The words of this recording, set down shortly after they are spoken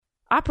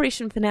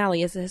Operation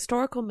Finale is a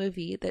historical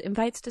movie that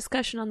invites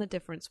discussion on the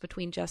difference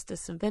between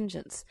justice and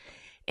vengeance,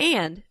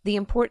 and the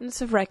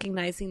importance of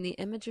recognizing the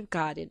image of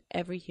God in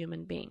every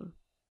human being.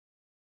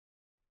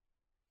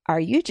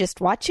 Are you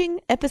just watching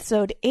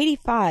episode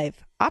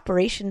 85,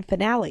 Operation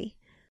Finale?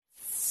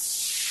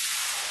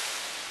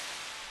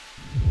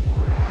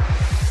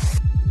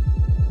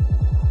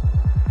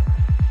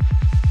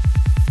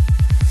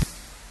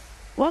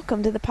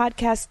 Welcome to the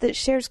podcast that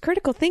shares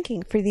critical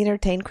thinking for the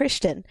entertained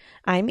Christian.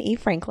 I'm E.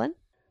 Franklin.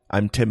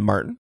 I'm Tim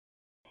Martin.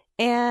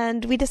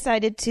 And we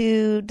decided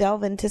to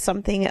delve into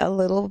something a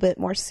little bit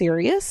more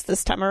serious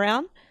this time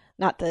around.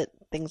 Not that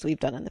things we've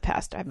done in the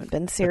past haven't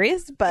been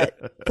serious, but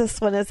this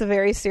one is a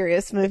very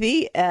serious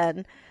movie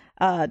and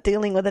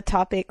dealing with a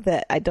topic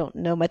that I don't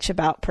know much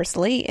about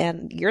personally.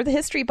 And you're the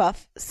history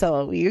buff,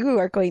 so you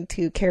are going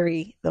to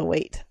carry the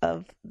weight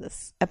of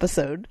this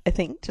episode, I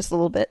think, just a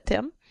little bit,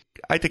 Tim.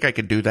 I think I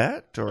could do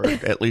that, or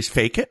at least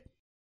fake it.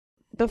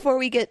 Before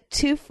we get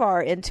too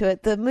far into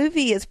it, the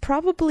movie is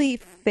probably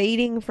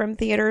fading from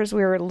theaters.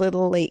 We were a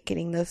little late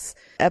getting this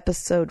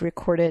episode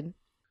recorded.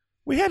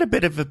 We had a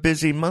bit of a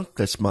busy month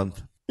this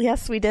month.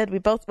 Yes, we did. We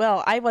both,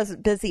 well, I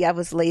wasn't busy. I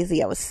was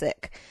lazy. I was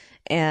sick.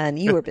 And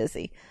you were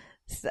busy.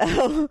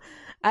 So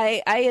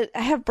I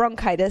have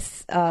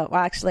bronchitis. Well,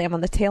 actually, I'm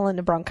on the tail end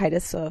of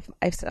bronchitis. So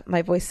if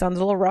my voice sounds a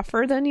little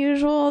rougher than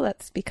usual,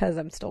 that's because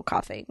I'm still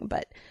coughing.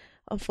 But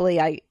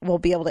hopefully I will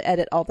be able to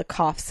edit all the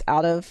coughs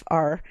out of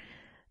our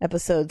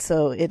episode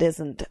so it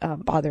isn't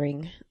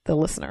bothering the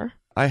listener.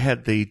 I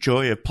had the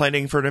joy of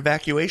planning for an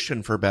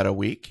evacuation for about a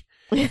week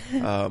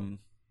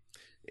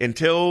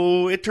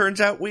until it turns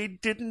out we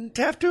didn't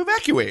have to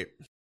evacuate.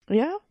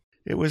 Yeah.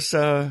 It was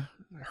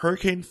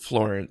Hurricane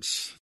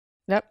Florence.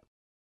 Yep.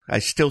 I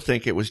still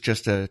think it was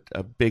just a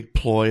big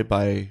ploy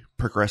by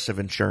Progressive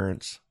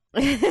Insurance.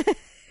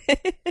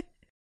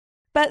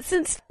 But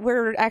since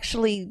we're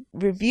actually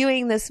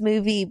reviewing this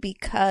movie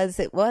because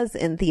it was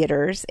in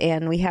theaters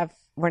and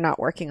we're not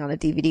working on a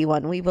DVD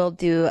one, we will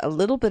do a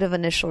little bit of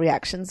initial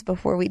reactions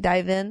before we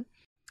dive in.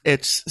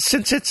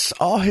 Since it's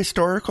all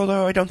historical,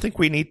 though, I don't think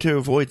we need to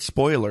avoid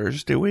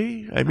spoilers, do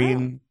we? I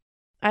mean,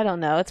 I don't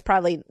know. It's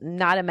probably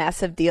not a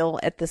massive deal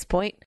at this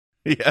point.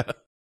 Yeah.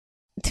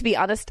 To be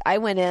honest, I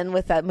went in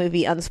with that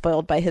movie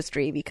unspoiled by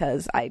history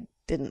because I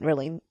didn't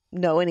really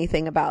know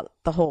anything about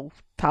the whole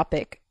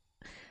topic.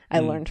 I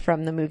learned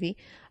from the movie,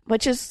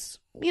 which is,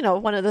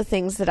 one of the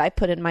things that I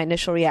put in my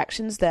initial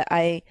reactions, that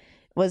I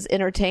was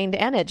entertained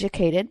and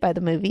educated by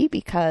the movie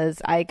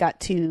because I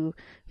got to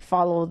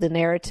follow the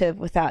narrative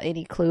without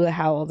any clue of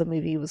how the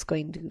movie was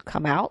going to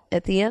come out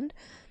at the end.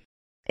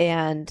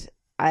 And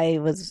I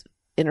was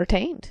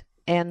entertained.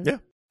 And yeah.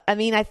 I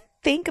mean, I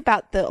think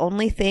about the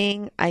only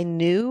thing I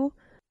knew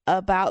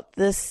about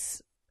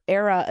this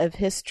era of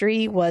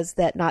history was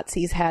that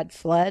Nazis had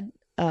fled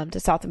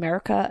to South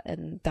America,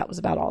 and that was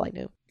about all I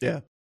knew. Yeah.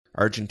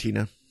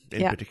 Argentina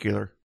in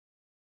particular.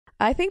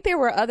 I think there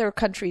were other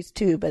countries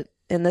too, but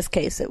in this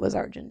case it was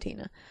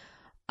Argentina.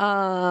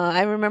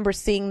 I remember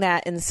seeing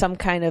that in some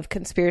kind of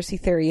conspiracy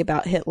theory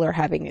about Hitler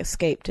having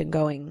escaped and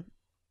going,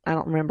 I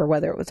don't remember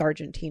whether it was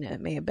Argentina.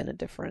 It may have been a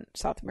different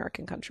South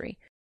American country.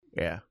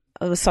 Yeah.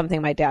 It was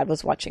something my dad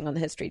was watching on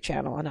the History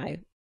Channel, and I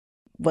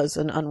was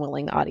an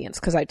unwilling audience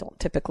because I don't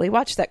typically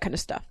watch that kind of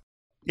stuff.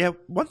 Yeah,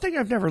 one thing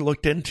I've never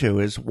looked into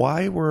is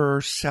why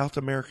were South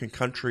American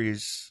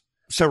countries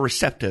so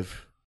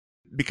receptive?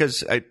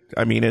 Because,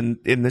 I mean,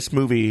 in this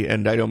movie,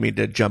 and I don't mean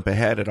to jump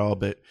ahead at all,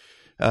 but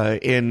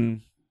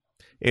in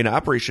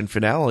Operation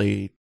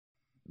Finale,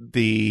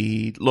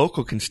 the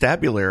local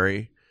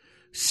constabulary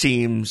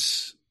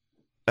seems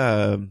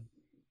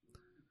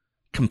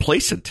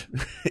complacent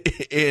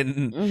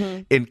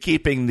in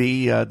keeping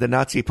the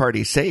Nazi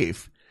party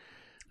safe.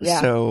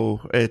 Yeah.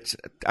 So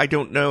I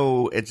don't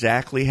know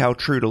exactly how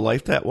true to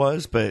life that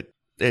was, but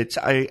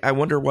I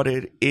wonder what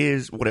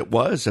it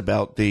was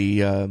about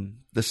the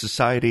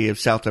Society of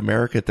South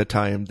America at the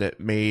time that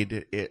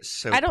made it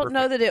so. I don't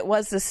know that it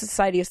was the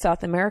Society of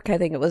South America. I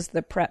think it was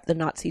the prep the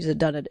Nazis had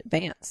done in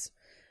advance.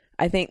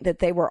 I think that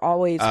they were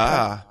always.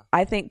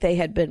 I think they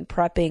had been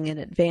prepping in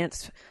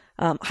advance,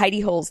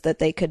 hidey holes that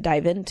they could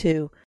dive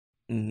into.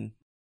 Mm-hmm.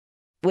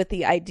 With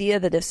the idea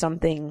that if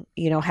something,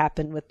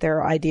 happened with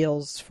their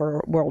ideals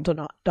for world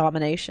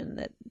domination,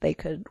 that they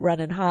could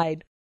run and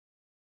hide.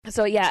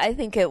 So yeah, I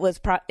think it was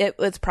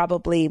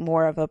probably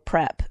more of a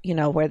prep,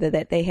 where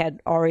they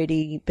had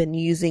already been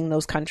using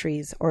those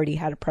countries, already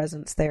had a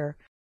presence there.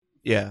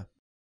 Yeah.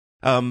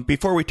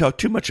 Before we talk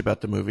too much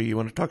about the movie, you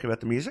want to talk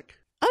about the music?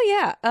 Oh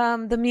yeah.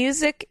 The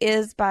music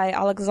is by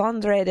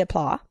Alexandre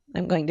Desplat.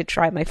 I'm going to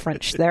try my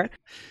French there.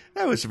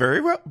 That was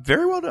very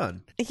well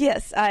done.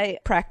 Yes, I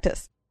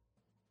practiced.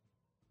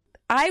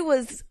 I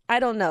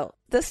don't know.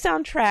 The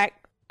soundtrack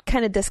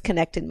kind of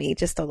disconnected me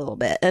just a little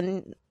bit.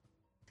 And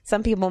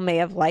some people may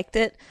have liked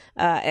it.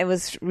 I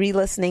was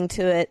re-listening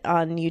to it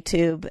on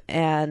YouTube,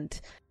 and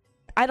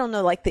I don't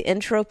know, like the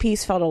intro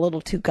piece felt a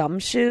little too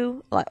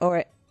gumshoe,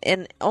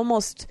 and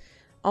almost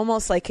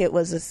like it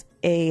was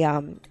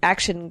a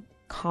action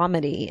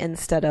comedy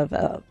instead of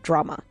a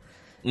drama.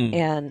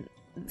 And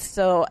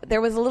so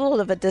there was a little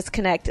of a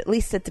disconnect, at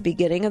least at the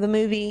beginning of the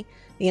movie,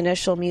 the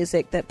initial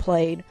music that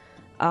played.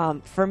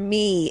 For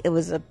me, it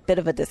was a bit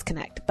of a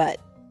disconnect, but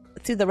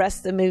through the rest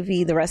of the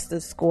movie, the rest of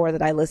the score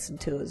that I listened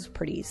to was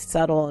pretty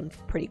subtle and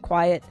pretty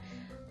quiet.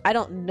 I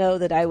don't know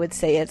that I would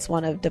say it's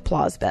one of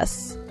Duplass's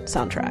best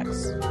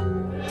soundtracks.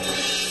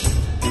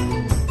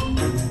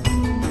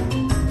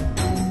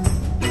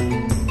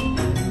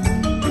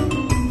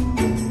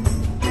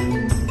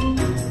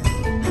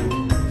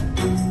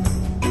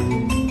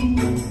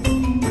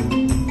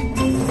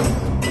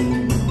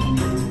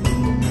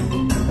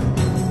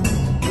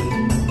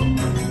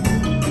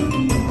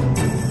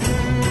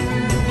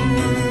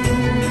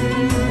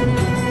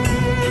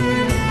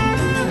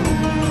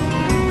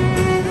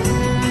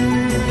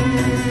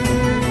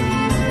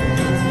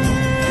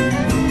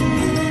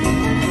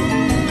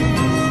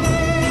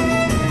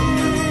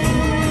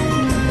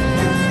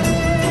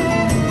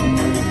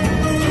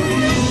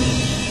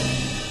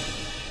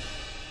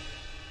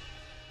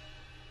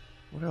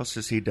 What else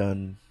has he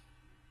done?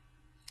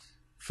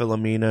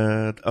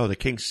 Philomena. Oh, The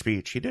King's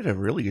Speech. He did a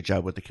really good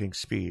job with The King's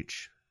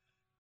Speech.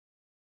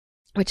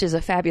 Which is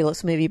a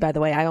fabulous movie, by the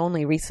way. I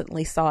only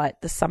recently saw it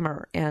this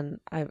summer, and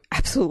I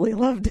absolutely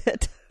loved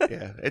it.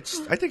 Yeah,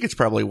 I think it's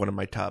probably one of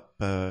my top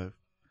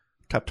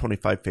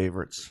 25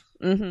 favorites.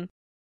 Mm-hmm.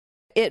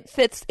 It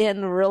fits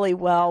in really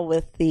well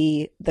with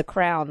the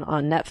Crown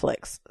on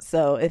Netflix.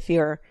 So if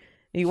you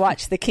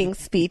watch The King's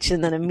Speech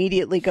and then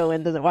immediately go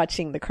into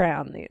watching The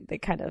Crown, they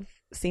kind of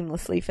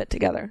seamlessly fit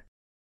together.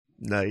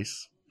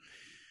 Nice.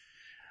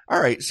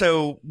 All right,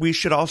 so we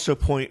should also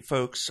point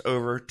folks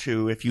over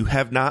to, if you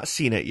have not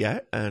seen it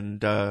yet,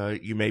 and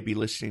you may be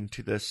listening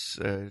to this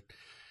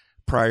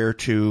prior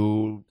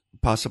to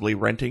possibly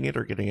renting it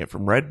or getting it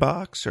from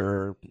Redbox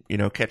or,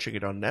 catching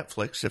it on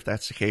Netflix, if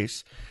that's the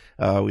case,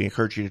 we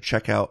encourage you to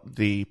check out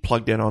the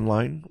Plugged In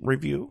Online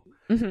review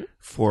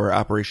for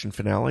Operation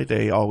Finale.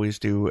 They always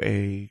do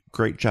a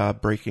great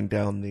job breaking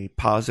down the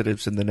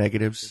positives and the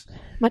negatives.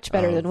 Much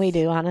better than we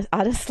do,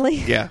 honestly.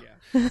 Yeah.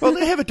 Well,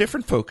 they have a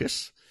different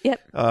focus. Yep.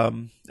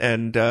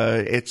 And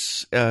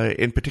it's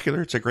in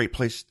particular, it's a great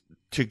place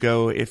to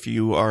go if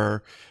you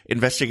are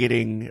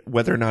investigating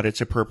whether or not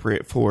it's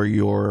appropriate for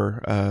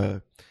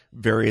your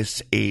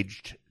various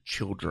aged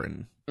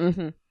children.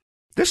 Mm-hmm.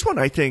 This one,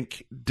 I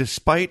think,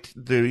 despite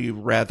the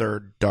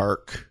rather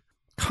dark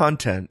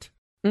content,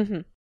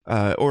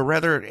 or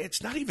rather,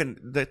 it's not even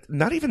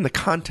the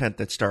content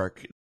that's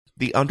dark.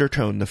 The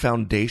undertone, the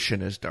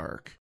foundation is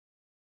dark.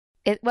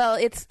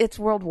 It's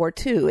World War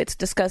II. It's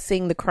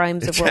discussing the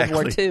crimes of World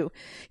War II.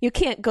 You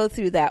can't go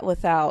through that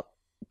without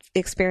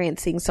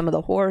experiencing some of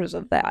the horrors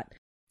of that.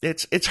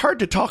 It's hard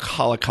to talk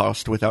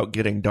Holocaust without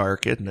getting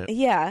dark, isn't it?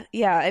 Yeah.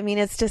 I mean,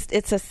 it's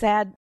a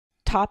sad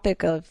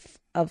topic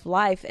of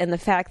life, and the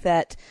fact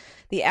that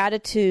the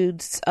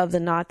attitudes of the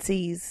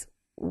Nazis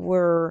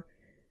were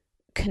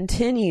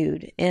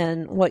continued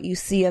in what you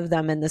see of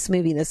them in this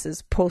movie. This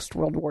is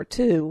post-World War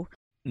II.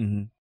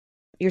 Mm-hmm.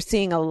 You're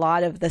seeing a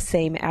lot of the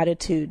same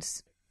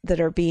attitudes that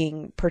are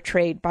being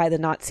portrayed by the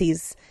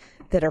Nazis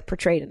that are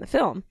portrayed in the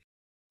film.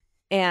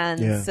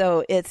 And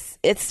so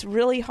it's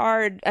really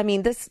hard. I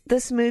mean,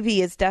 this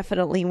movie is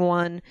definitely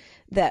one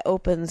that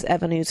opens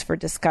avenues for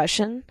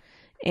discussion.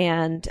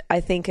 And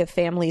I think if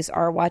families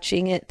are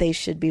watching it, they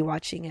should be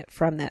watching it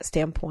from that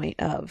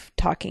standpoint of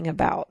talking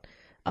about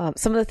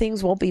some of the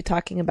things we'll be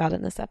talking about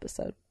in this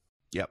episode.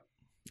 Yep,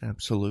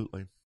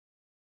 absolutely.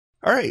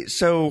 All right,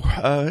 so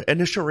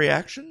initial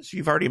reactions.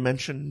 You've already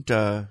mentioned.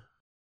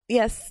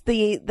 Yes,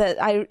 that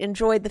I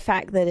enjoyed the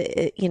fact that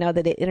it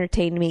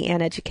entertained me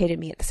and educated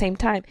me at the same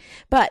time.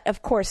 But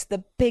of course,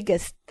 the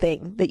biggest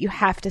thing that you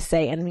have to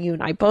say, and you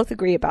and I both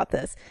agree about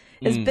this,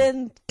 is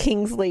Ben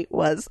Kingsley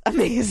was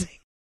amazing.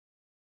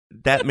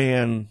 That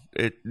man,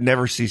 it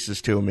never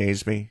ceases to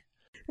amaze me.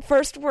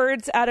 First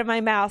words out of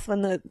my mouth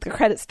when the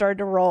credits started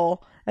to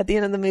roll at the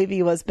end of the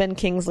movie was, Ben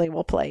Kingsley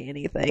will play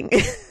anything.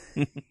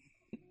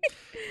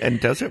 And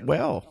does it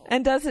well.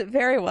 And does it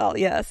very well,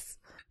 yes.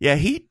 Yeah,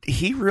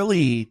 he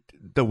really,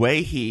 the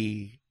way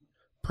he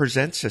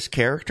presents his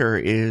character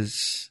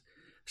is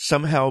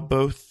somehow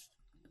both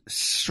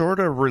sort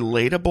of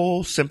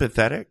relatable,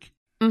 sympathetic,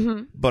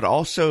 but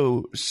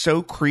also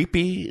so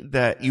creepy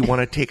that you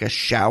want to take a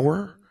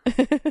shower.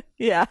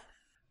 Yeah.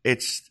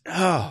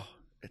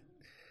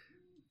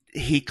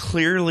 He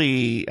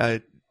clearly,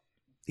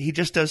 he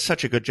just does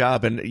such a good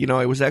job. And,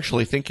 I was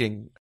actually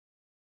thinking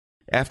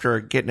after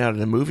getting out of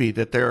the movie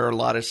that there are a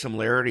lot of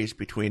similarities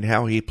between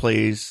how he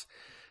plays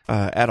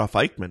Adolf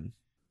Eichmann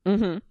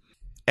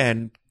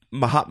and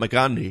Mahatma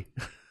Gandhi.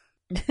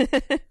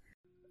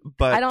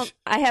 But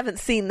I haven't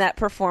seen that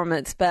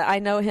performance, but I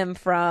know him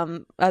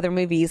from other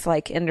movies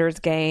like Ender's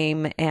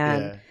Game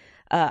and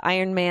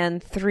Iron Man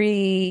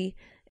 3.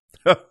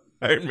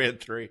 Iron Man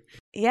 3.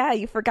 Yeah,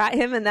 you forgot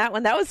him in that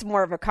one. That was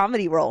more of a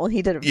comedy role.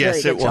 He did a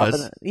very good job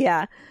in it.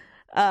 Yeah.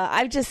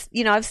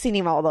 I've seen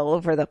him all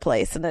over the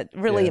place, and it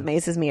really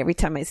amazes me every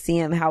time I see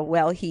him how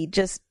well he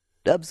just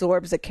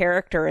absorbs a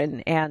character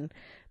and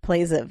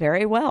plays it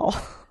very well.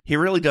 He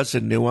really does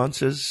the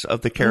nuances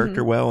of the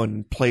character well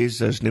and plays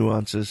those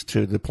nuances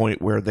to the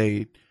point where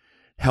they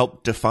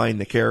help define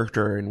the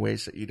character in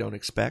ways that you don't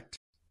expect.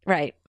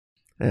 Right.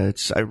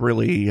 I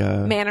really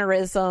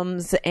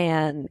mannerisms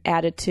and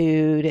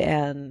attitude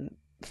and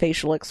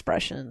facial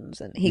expressions,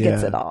 and he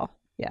gets it all.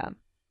 Yeah.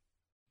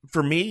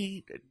 For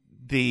me,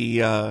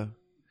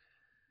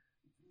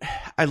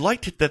 I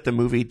liked it that the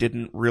movie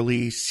didn't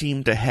really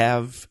seem to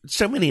have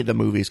so many of the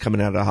movies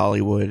coming out of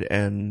Hollywood.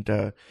 And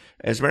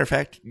as a matter of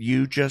fact,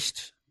 you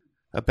just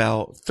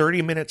about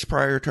 30 minutes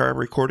prior to our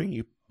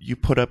recording, you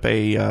put up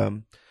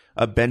a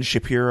Ben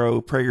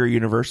Shapiro Prager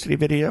University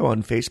video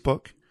on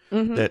Facebook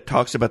that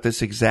talks about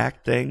this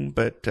exact thing.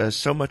 But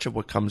so much of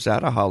what comes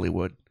out of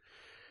Hollywood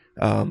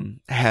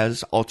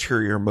has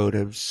ulterior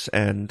motives,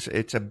 and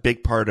it's a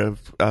big part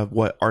of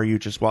what Are You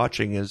Just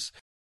Watching is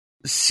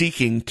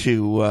seeking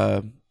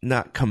to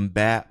not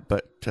combat,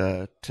 but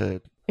to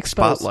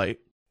Expose. spotlight.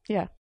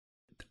 Yeah.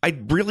 I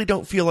really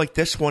don't feel like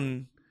this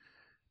one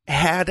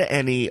had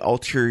any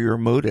ulterior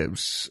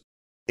motives.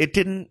 It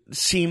didn't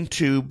seem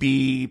to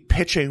be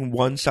pitching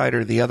one side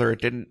or the other. It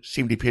didn't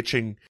seem to be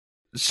pitching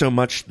so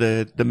much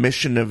the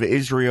mission of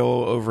Israel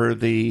over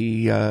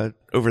the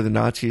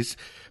Nazis.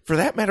 For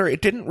that matter,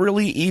 it didn't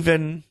really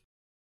even,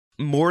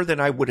 more than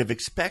I would have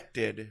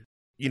expected,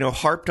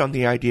 harped on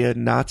the idea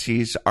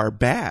Nazis are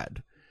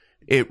bad.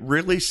 It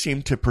really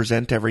seemed to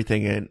present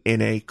everything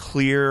in a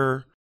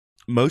clear,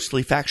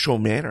 mostly factual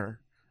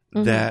manner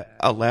that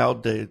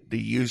allowed the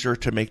user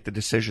to make the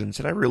decisions.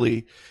 And I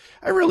really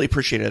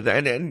appreciated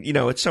that. And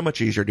it's so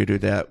much easier to do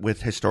that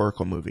with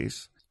historical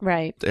movies.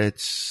 Right.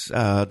 It's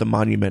the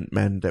Monument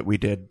Men that we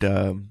did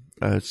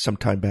some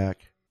time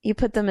back. You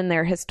put them in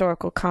their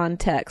historical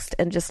context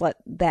and just let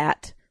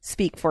that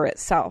speak for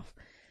itself.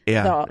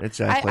 Yeah, so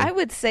exactly. I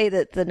would say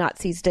that the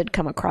Nazis did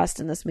come across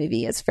in this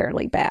movie as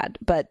fairly bad,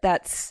 but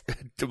that's...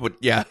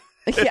 yeah.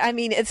 I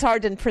mean, it's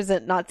hard to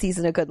present Nazis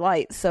in a good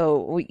light,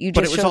 so you just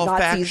But it was show all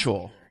Nazis...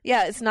 factual.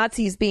 Yeah, it's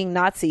Nazis being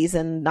Nazis,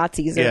 and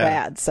Nazis are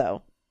bad,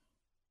 so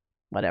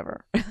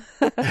whatever.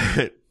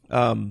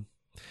 And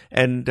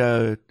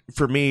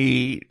for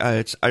me,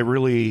 I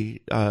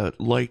really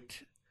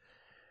liked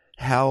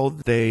how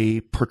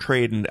they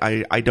portrayed, and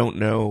I don't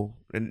know,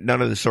 and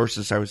none of the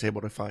sources I was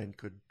able to find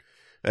could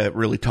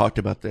really talked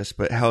about this,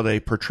 but how they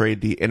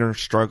portrayed the inner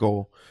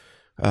struggle,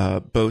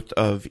 both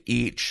of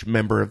each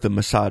member of the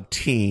Mossad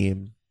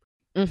team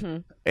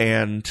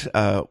and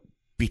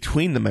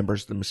between the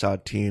members of the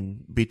Mossad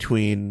team,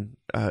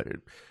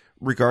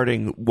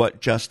 regarding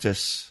what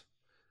justice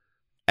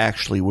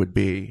actually would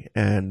be.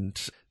 And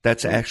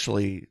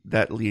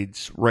that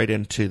leads right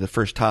into the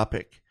first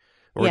topic.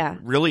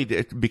 Really,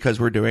 because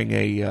we're doing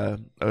a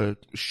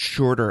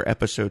shorter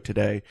episode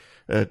today,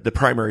 the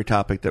primary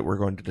topic that we're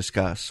going to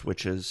discuss,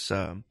 which is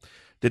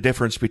the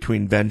difference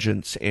between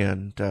vengeance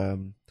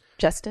and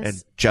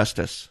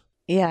justice.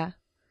 Yeah.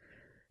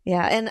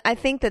 And I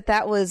think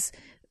that was,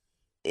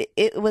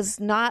 it was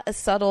not a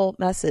subtle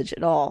message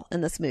at all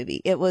in this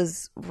movie. It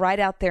was right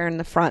out there in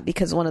the front,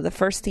 because one of the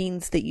first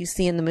scenes that you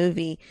see in the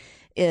movie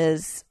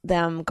is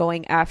them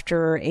going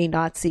after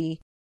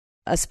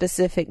a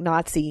specific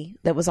Nazi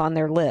that was on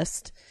their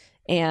list,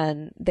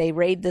 and they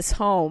raid this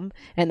home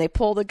and they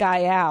pull the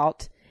guy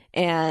out,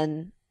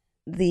 and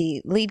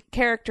the lead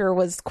character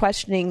was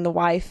questioning the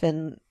wife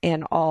and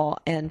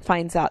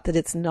finds out that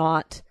it's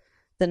not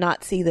the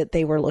Nazi that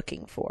they were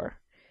looking for.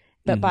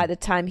 But by the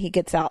time he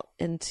gets out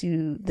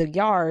into the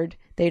yard,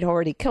 they'd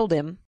already killed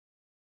him.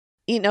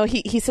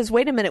 He says,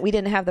 wait a minute, we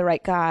didn't have the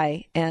right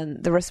guy.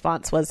 And the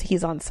response was,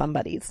 he's on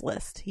somebody's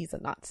list. He's a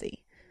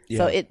Nazi. Yeah.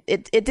 So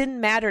it didn't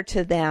matter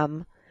to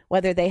them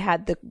whether they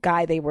had the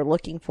guy they were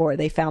looking for.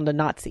 They found a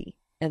Nazi,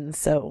 and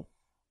so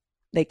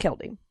they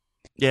killed him.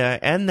 Yeah,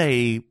 and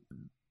they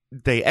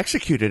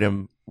executed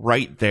him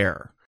right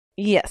there.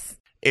 Yes.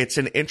 It's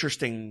an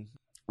interesting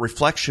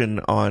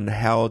reflection on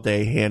how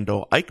they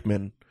handle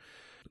Eichmann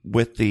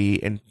with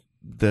the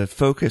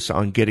focus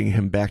on getting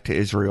him back to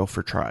Israel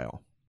for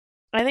trial.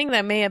 I think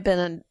that may have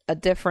been a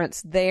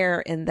difference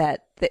there, in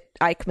that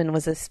Eichmann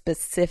was a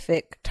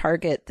specific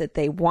target that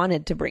they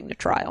wanted to bring to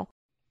trial.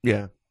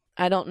 Yeah.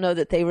 I don't know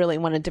that they really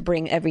wanted to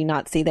bring every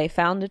Nazi they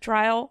found to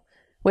trial,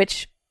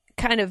 which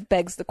kind of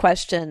begs the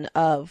question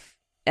of,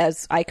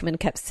 as Eichmann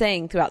kept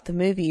saying throughout the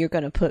movie, you're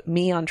going to put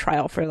me on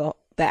trial for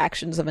the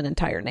actions of an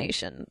entire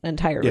nation,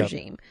 entire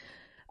regime.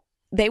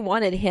 They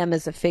wanted him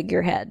as a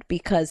figurehead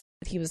because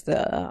he was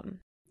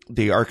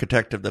the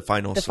architect of the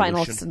final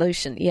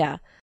solution. Yeah.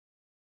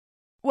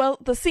 Well,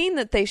 the scene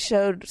that they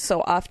showed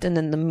so often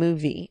in the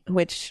movie,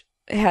 which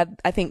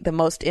had, I think, the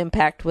most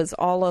impact, was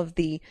all of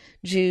the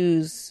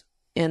Jews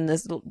in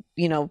this,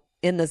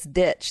 in this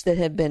ditch that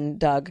had been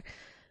dug,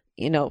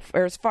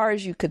 for as far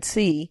as you could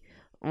see,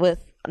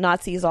 with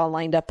Nazis all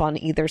lined up on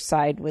either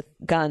side with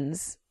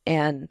guns.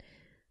 And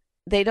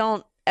they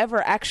don't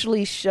ever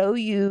actually show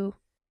you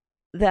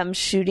them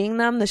shooting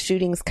them. The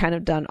shooting's kind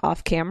of done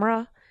off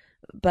camera,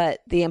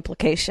 but the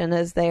implication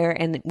is there.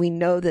 And we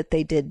know that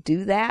they did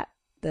do that.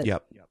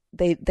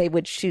 They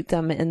would shoot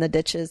them in the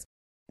ditches.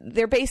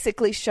 they're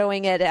basically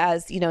showing it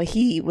as,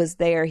 he was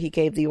there, he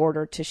gave the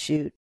order to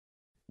shoot.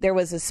 There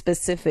was a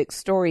specific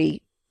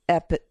story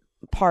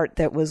part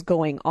that was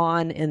going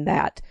on in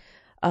that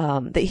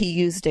he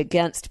used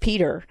against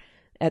Peter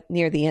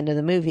near the end of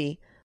the movie.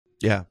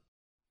 Yeah.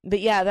 But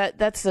yeah,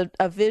 that's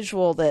a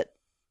visual that,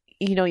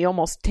 you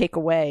almost take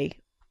away.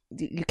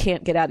 You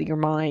can't get out of your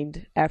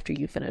mind after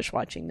you finish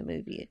watching the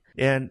movie.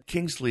 And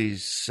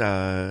Kingsley's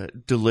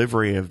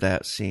delivery of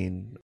that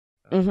scene.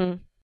 Mm-hmm.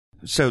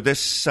 So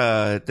this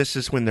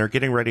is when they're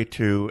getting ready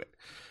to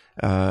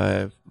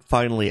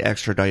finally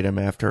extradite him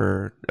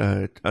after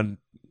a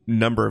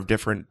number of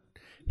different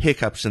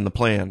hiccups in the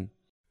plan.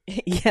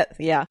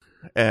 Yeah.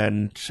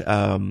 And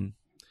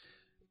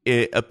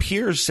it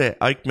appears that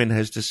Eichmann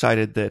has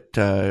decided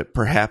that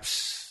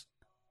perhaps,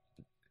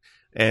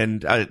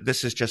 and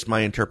this is just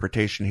my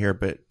interpretation here,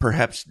 but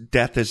perhaps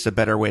death is the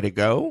better way to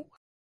go.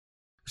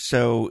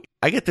 So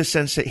I get the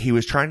sense that he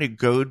was trying to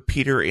goad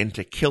Peter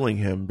into killing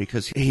him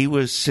because he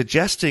was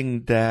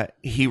suggesting that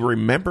he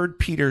remembered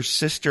Peter's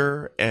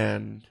sister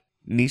and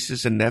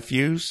nieces and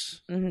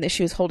nephews. Mm-hmm, that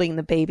she was holding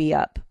the baby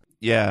up.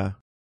 Yeah.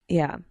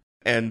 Yeah.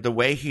 And the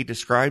way he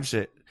describes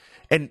it.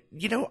 And,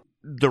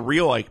 the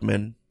real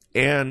Eichmann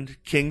and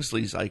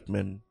Kingsley's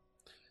Eichmann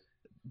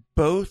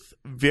both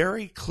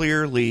very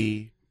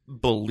clearly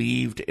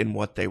believed in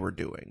what they were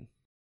doing.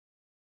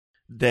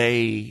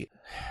 They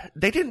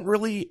didn't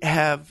really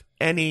have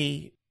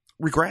any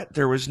regret.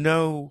 There was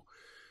no,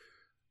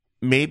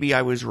 maybe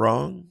I was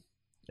wrong.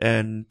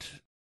 And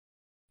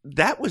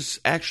that was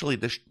actually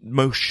the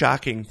most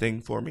shocking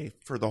thing for me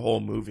for the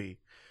whole movie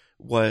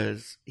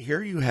was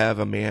here you have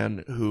a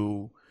man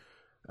who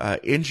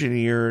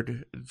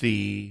engineered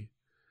the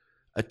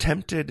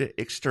attempted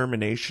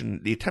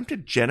extermination, the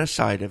attempted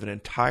genocide of an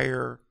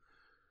entire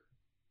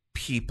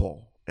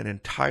people, an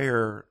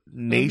entire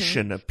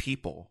nation of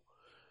people.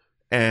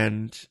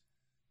 And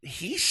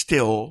he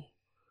still,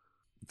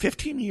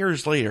 15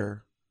 years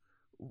later,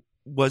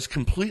 was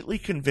completely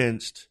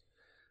convinced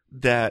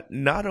that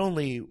not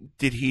only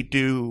did he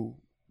do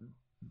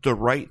the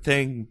right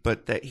thing,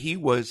 but that he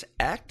was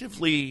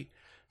actively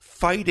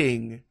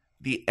fighting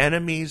the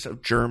enemies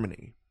of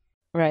Germany.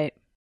 Right.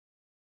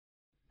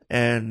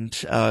 And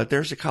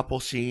there's a couple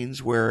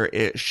scenes where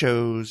it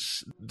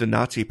shows the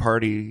Nazi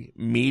party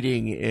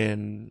meeting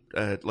in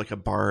like a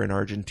bar in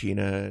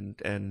Argentina,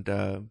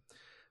 and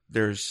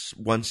there's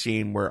one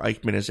scene where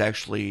Eichmann is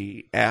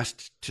actually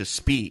asked to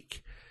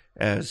speak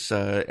as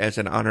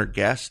an honored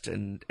guest,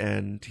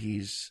 and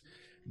he's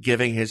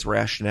giving his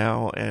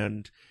rationale,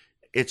 and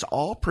it's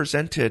all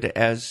presented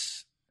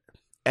as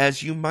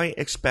you might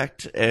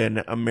expect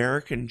an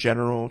American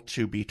general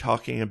to be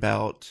talking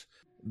about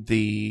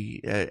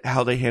the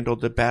how they handled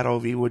the Battle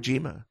of Iwo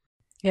Jima.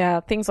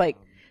 Yeah, things like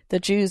the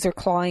Jews are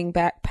clawing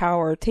back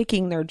power,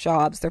 taking their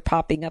jobs. They're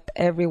popping up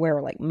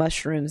everywhere like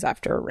mushrooms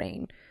after a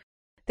rain.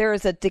 There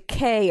is a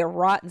decay, a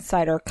rot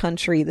inside our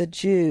country, the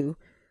Jew,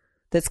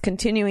 that's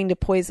continuing to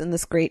poison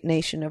this great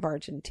nation of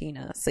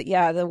Argentina. So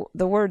yeah,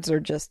 the words are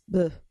just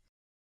ugh.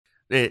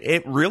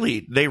 They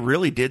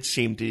really did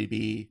seem to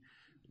be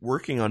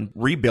working on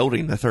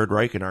rebuilding the Third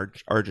Reich in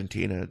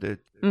Argentina.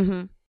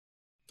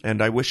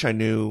 And I wish I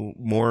knew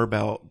more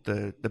about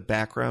the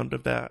background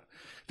of that.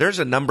 There's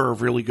a number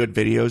of really good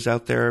videos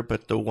out there,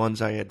 but the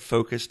ones I had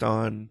focused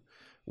on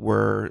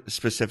were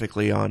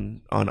specifically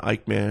on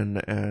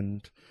Eichmann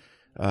and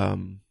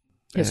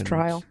his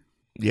trial.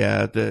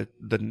 Yeah, the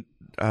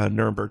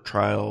Nuremberg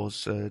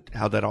trials,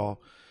 how that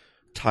all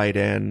tied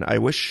in. I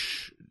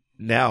wish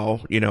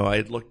now, I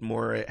had looked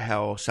more at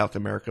how South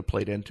America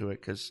played into it,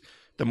 because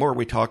the more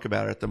we talk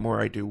about it, the more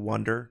I do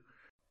wonder.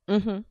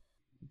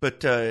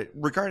 But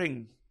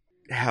regarding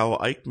how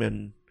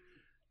Eichmann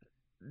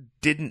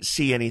didn't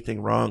see anything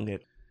wrong,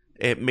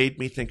 it made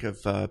me think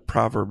of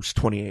Proverbs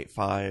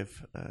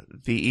 28:5.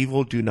 The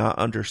evil do not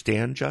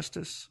understand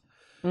justice,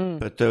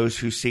 but those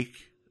who seek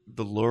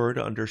the Lord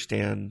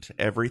understand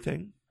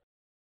everything.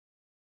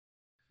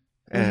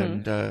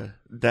 And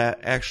that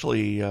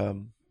actually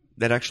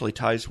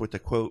ties with the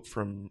quote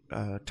from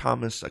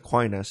Thomas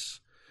Aquinas: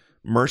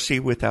 "Mercy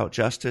without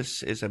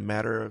justice is a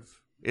mother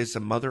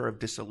of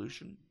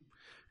dissolution.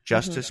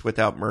 Justice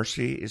without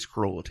mercy is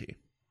cruelty."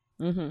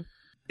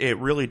 It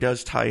really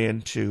does tie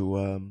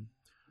into,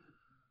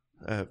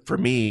 for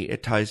me,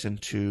 it ties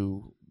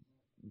into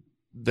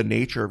the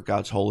nature of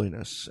God's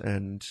holiness,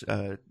 and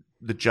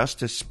the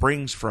justice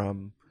springs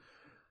from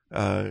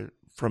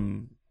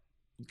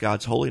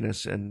God's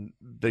holiness and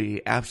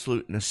the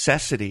absolute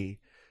necessity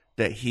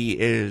that He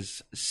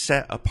is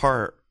set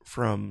apart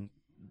from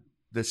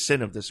the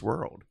sin of this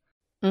world.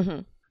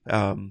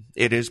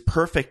 It is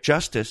perfect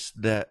justice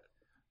that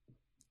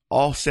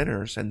all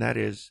sinners, and that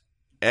is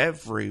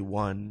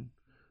everyone,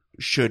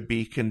 should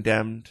be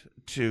condemned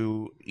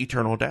to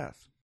eternal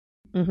death.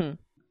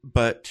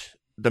 But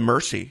the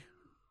mercy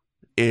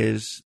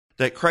is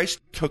that Christ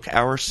took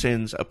our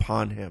sins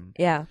upon Him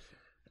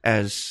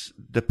as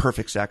the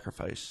perfect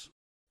sacrifice.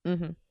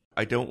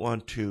 I don't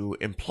want to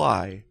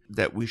imply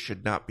that we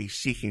should not be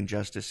seeking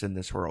justice in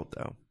this world,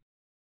 though.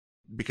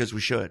 because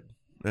we should.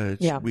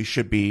 Yeah. We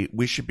should be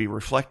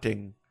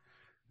reflecting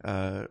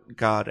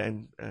God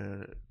and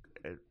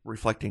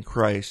reflecting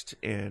Christ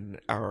in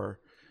our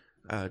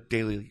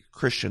daily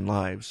Christian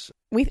lives.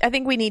 I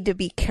think we need to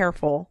be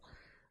careful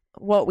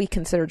what we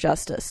consider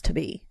justice to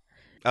be.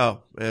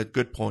 Oh,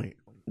 good point.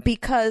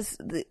 Because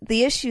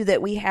the issue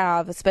that we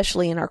have,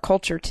 especially in our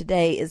culture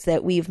today, is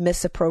that we've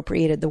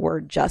misappropriated the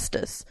word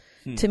justice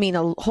to mean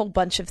a whole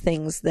bunch of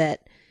things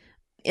that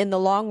in the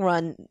long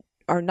run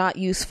are not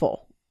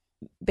useful,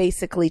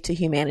 basically, to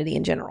humanity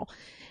in general.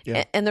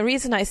 Yeah. And the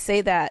reason I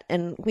say that,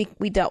 and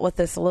we dealt with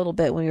this a little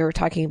bit when we were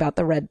talking about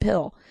the red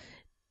pill,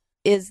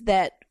 is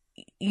that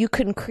you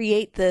can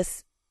create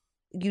this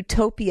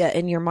utopia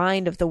in your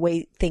mind of the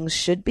way things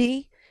should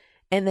be,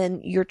 and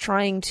then you're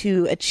trying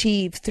to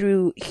achieve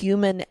through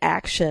human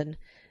action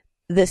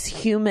this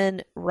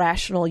human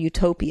rational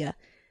utopia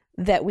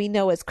that we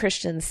know as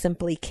Christians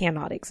simply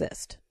cannot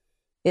exist.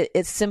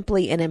 It's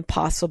simply an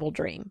impossible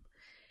dream.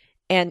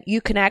 And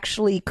you can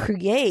actually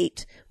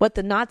create what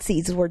the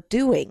Nazis were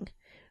doing.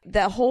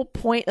 The whole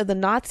point of the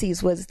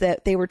Nazis was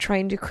that they were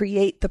trying to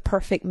create the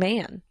perfect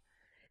man.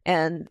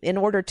 And in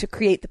order to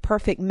create the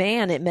perfect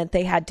man, it meant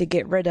they had to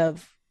get rid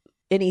of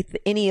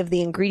any of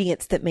the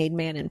ingredients that made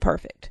man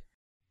imperfect.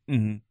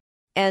 Mm-hmm.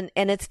 And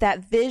it's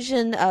that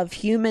vision of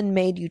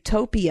human-made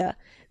utopia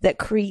that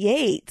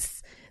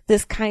creates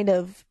this kind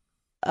of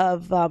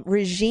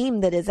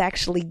regime that is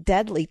actually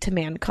deadly to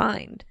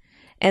mankind.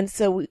 And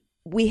so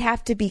we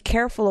have to be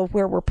careful of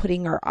where we're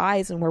putting our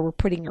eyes and where we're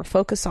putting our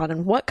focus on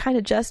and what kind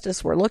of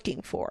justice we're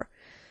looking for.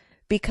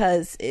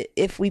 Because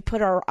if we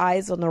put our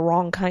eyes on the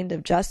wrong kind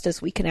of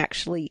justice, we can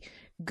actually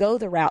go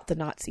the route the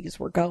Nazis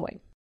were going.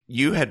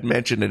 You had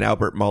mentioned an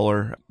Albert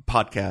Mohler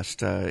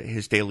podcast,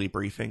 his daily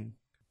briefing.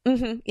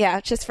 Mm-hmm.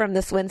 Yeah, just from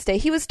this Wednesday.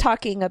 He was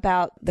talking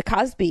about the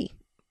Cosby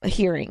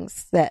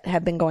hearings that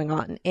have been going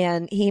on,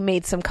 and he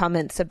made some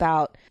comments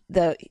about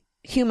the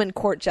human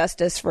court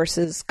justice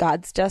versus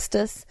God's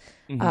justice,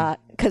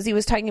 because he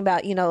was talking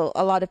about,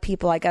 a lot of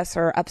people, I guess,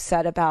 are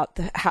upset about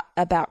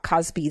about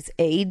Cosby's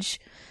age,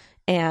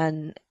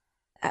 and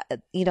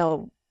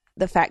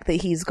the fact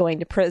that he's going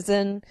to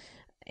prison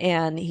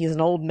and he's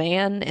an old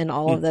man and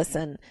all of this.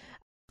 And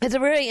it's a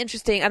very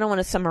interesting, I don't want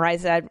to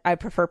summarize it. I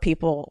prefer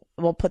people,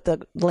 we'll put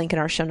the link in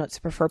our show notes,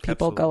 prefer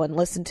people Absolutely. go and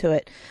listen to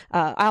it.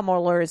 Al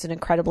Mohler is an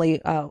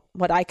incredibly,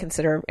 what I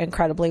consider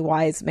incredibly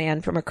wise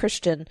man from a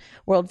Christian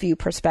worldview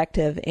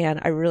perspective. And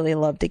I really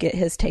love to get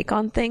his take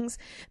on things.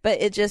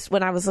 But it just,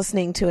 when I was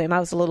listening to him, I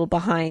was a little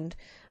behind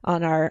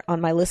on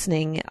my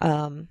listening.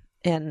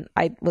 And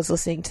I was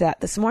listening to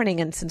that this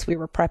morning. And since we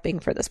were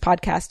prepping for this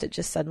podcast, it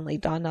just suddenly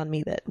dawned on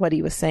me that what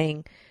he was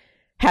saying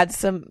had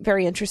some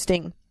very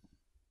interesting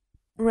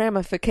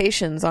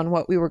ramifications on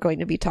what we were going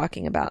to be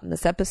talking about in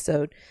this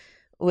episode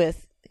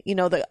with,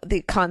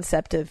 the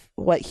concept of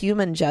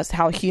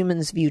how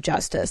humans view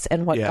justice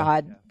and what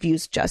God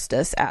views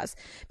justice as,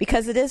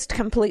 because it is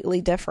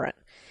completely different.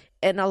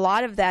 And a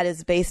lot of that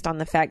is based on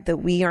the fact that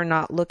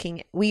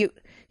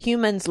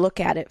humans look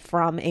at it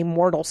from a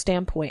mortal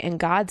standpoint, and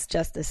God's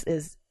justice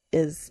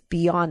is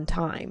beyond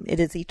time. It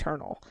is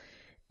eternal.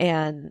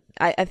 And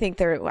I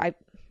think I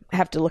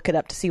have to look it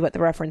up to see what the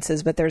reference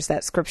is, but there's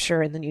that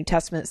scripture in the New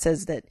Testament that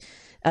says that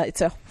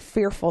it's a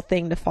fearful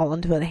thing to fall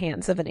into the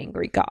hands of an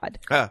angry God.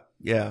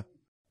 Yeah.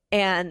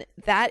 And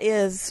that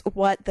is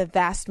what the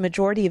vast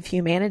majority of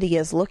humanity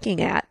is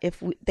looking at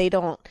if they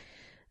don't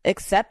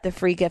accept the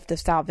free gift of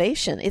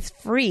salvation. It's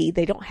free.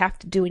 They don't have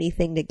to do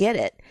anything to get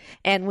it.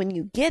 And when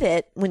you get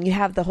it, when you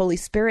have the Holy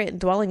Spirit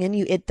dwelling in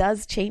you, it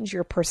does change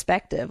your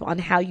perspective on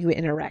how you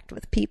interact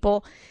with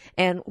people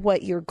and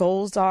what your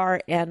goals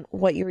are and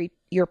what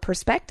your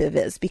perspective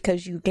is,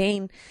 because you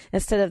gain,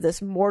 instead of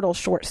this mortal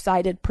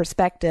short-sighted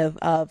perspective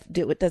of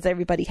does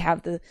everybody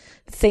have the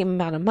same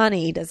amount of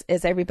money?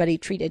 Is everybody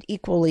treated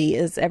equally?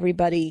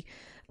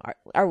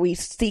 Are we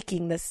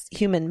seeking this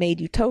human-made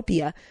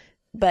utopia?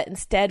 But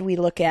instead we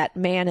look at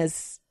man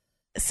as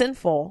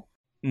sinful.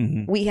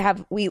 Mm-hmm.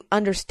 We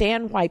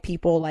understand why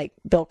people like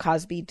Bill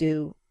Cosby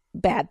do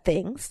bad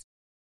things.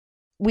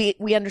 We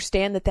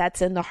understand that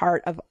that's in the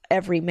heart of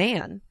every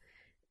man,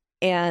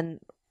 and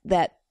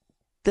that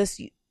this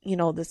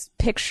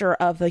picture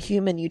of a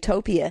human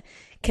utopia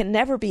can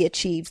never be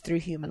achieved through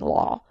human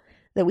law,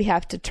 that we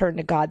have to turn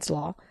to God's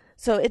law.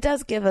 So it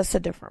does give us a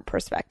different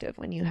perspective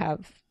when you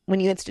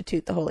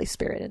institute the Holy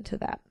Spirit into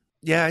that.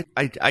 Yeah,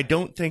 I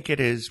don't think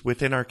it is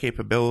within our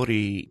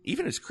capability,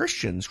 even as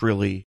Christians,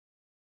 really,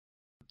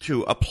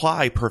 to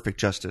apply perfect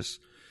justice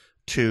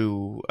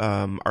to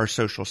our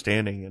social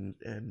standing.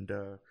 And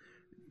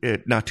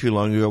not too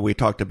long ago, we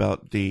talked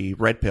about the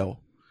red pill.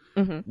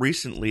 Mm-hmm.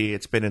 Recently,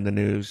 it's been in the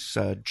news.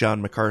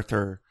 John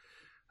MacArthur,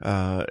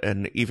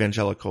 an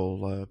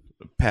evangelical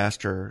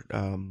pastor,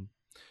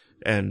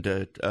 and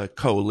a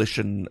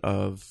coalition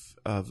of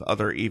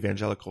other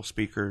evangelical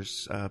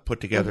speakers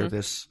put together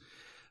this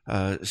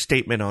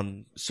statement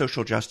on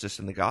social justice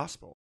in the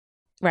gospel.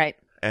 Right.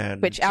 And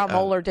which Al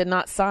Mohler did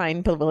not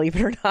sign, believe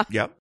it or not.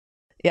 Yep.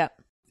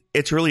 Yep.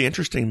 it's really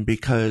interesting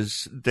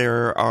because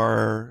there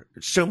are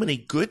so many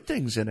good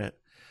things in it,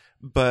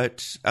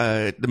 but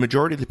the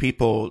majority of the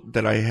people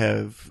that I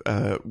have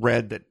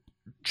read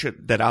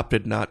that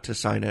opted not to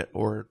sign it,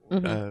 or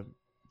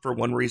for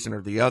one reason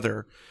or the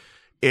other,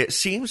 it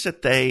seems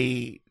that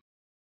they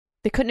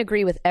couldn't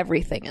agree with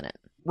everything in it.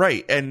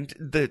 Right, and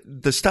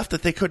the stuff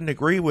that they couldn't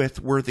agree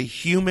with were the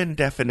human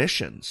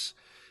definitions,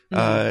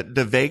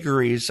 the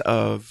vagaries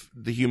of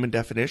the human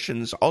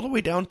definitions, all the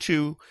way down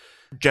to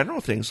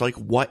general things like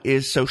what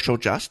is social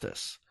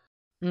justice.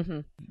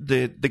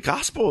 The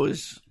gospel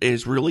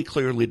is really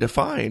clearly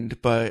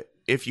defined, but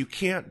if you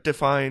can't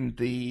define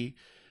the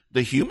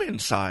human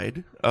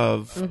side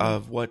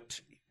of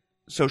what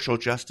social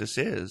justice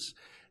is,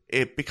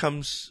 it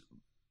becomes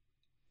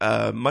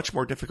much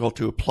more difficult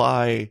to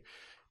apply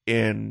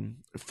in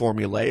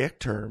formulaic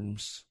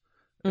terms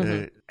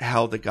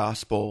how the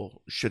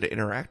gospel should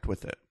interact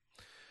with it.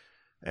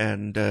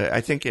 And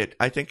I think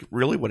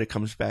really what it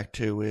comes back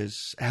to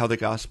is how the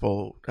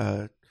gospel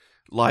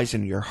lies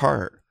in your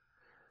heart,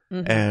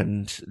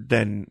 and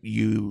then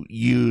you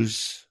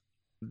use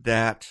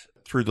that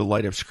through the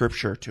light of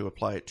Scripture to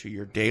apply it to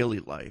your daily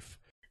life.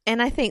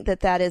 And I think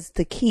that is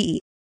the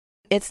key.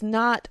 It's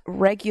not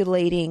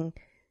regulating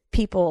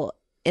people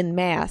en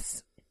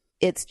masse.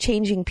 It's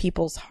changing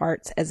people's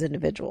hearts as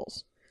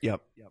individuals.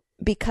 Yep.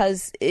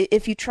 Because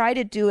if you try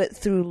to do it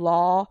through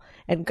law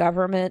and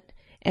government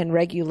and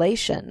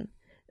regulation,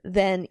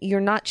 then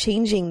you're not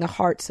changing the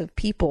hearts of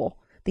people,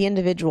 the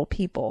individual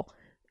people.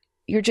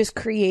 You're just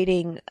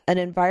creating an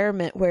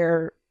environment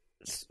where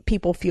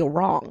people feel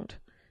wronged.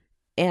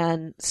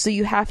 And so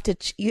you have to,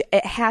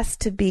 it has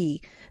to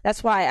be.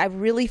 That's why I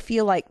really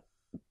feel like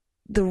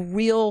the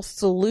real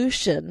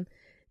solution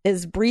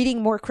is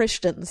breeding more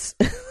Christians.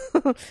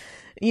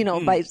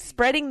 By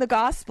spreading the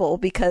gospel,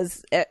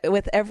 because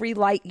with every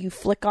light you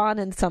flick on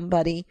in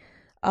somebody,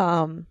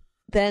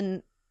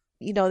 then,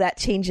 that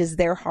changes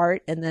their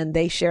heart, and then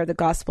they share the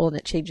gospel and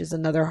it changes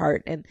another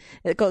heart. And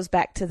it goes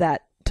back to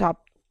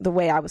the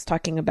way I was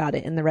talking about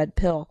it in the Red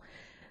Pill.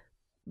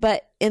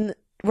 But in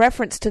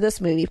reference to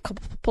this movie,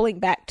 pulling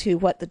back to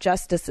what the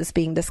justice is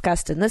being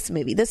discussed in this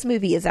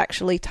movie is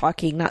actually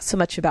talking not so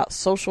much about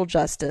social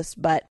justice,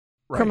 but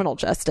criminal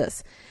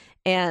justice.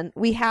 And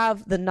we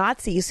have the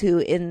Nazis who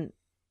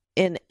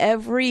in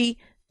every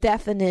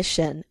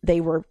definition, they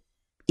were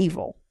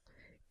evil,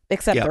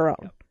 except their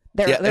own.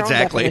 Their exactly. own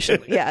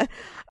definition. Yeah.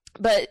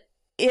 But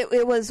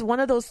it was one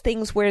of those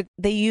things where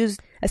they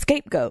used a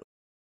scapegoat.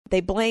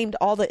 They blamed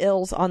all the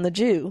ills on the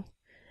Jew.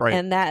 Right.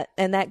 And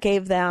that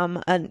gave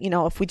them,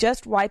 if we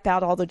just wipe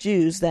out all the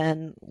Jews,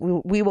 then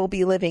we will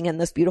be living in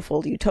this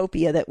beautiful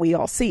utopia that we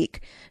all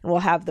seek. And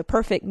we'll have the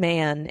perfect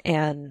man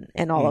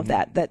and all of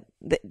that. That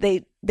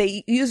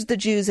they used the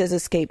Jews as a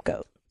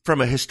scapegoat. From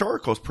a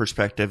historical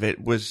perspective,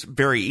 it was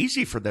very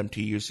easy for them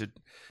to use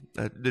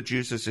the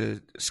Jews as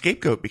a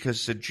scapegoat,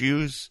 because the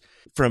Jews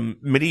from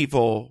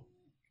medieval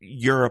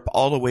Europe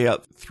all the way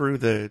up through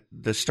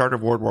the start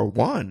of World War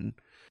I,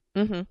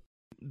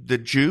 the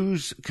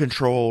Jews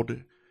controlled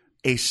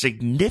a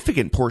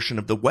significant portion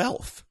of the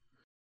wealth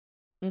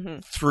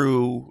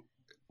through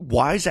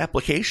wise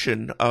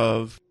application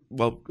of,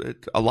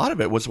 a lot of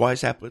it was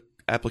wise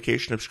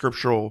application of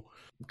scriptural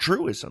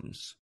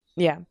truisms.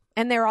 Yeah.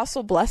 And they're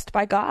also blessed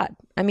by God.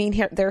 I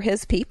mean, they're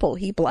his people.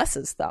 He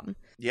blesses them.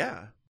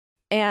 Yeah.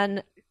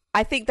 And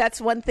I think that's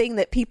one thing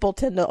that people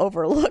tend to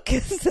overlook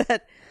is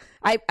that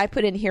I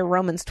put in here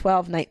Romans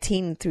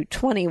 12:19 through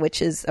 20,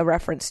 which is a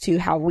reference to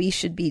how we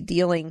should be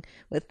dealing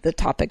with the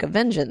topic of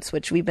vengeance,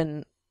 which we've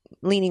been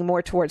leaning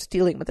more towards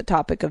dealing with the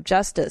topic of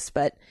justice.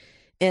 But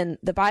in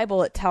the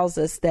Bible, it tells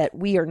us that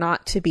we are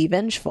not to be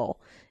vengeful.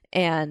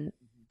 And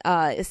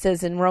it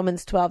says in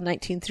Romans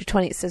 12:19 through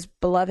 20, it says,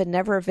 "Beloved,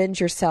 never avenge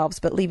yourselves,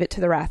 but leave it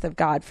to the wrath of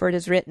God. For it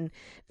is written,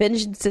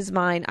 'Vengeance is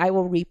mine, I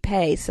will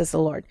repay,' says the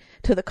Lord.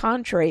 To the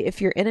contrary, if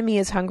your enemy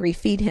is hungry,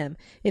 feed him.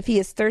 If he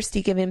is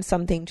thirsty, give him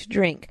something to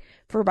drink.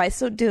 For by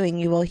so doing,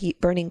 you will heap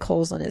burning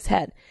coals on his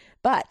head."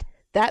 But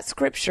that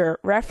scripture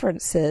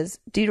references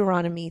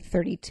Deuteronomy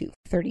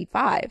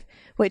 32:35,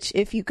 which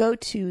if you go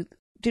to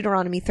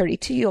Deuteronomy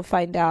 32, you'll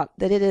find out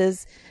that it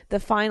is the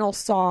final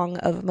song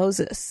of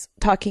Moses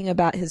talking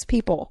about his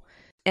people.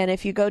 And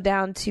if you go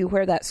down to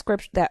where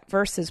that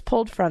verse is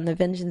pulled from, "The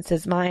vengeance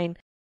is mine,"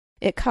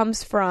 it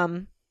comes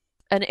from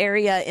an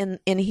area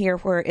in here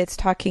where it's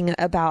talking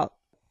about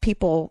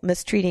people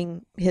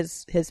mistreating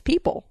his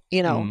people,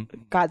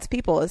 God's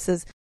people. It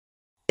says,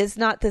 "Is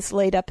not this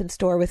laid up in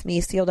store with me,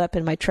 sealed up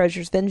in my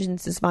treasures?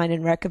 Vengeance is mine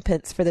and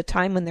recompense for the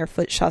time when their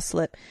foot shall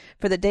slip.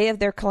 For the day of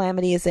their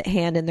calamity is at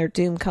hand, and their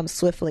doom comes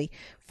swiftly.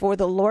 For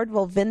the Lord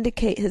will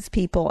vindicate his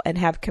people and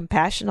have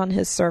compassion on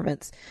his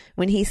servants,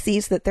 when he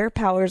sees that their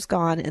power is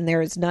gone and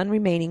there is none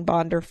remaining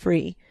bond or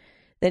free.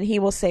 Then he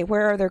will say,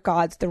 where are their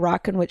gods, the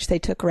rock in which they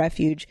took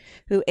refuge,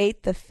 who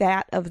ate the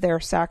fat of their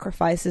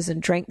sacrifices and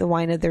drank the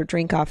wine of their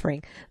drink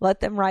offering?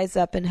 Let them rise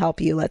up and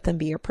help you. Let them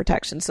be your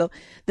protection." So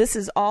this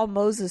is all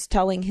Moses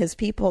telling his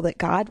people that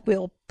God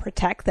will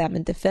protect them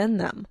and defend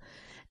them.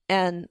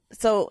 And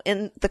so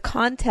in the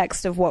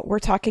context of what we're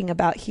talking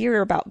about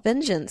here about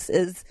vengeance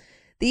is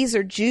these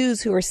are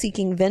Jews who are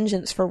seeking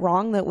vengeance for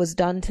wrong that was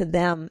done to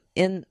them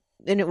and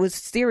it was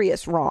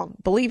serious wrong.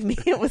 Believe me,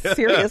 it was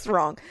serious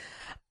wrong.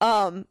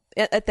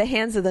 At the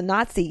hands of the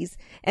Nazis,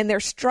 and they're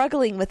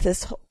struggling with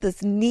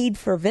this need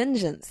for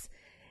vengeance.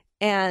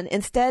 And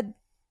instead,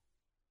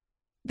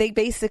 they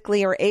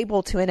basically are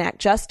able to enact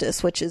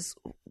justice, which is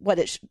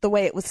the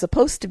way it was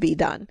supposed to be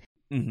done.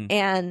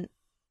 Mm-hmm.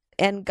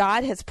 And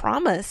God has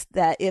promised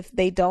that if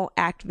they don't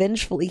act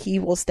vengefully, He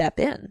will step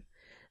in.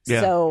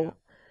 Yeah. So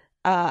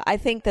I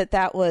think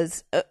that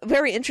was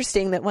very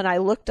interesting that when I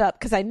looked up,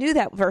 because I knew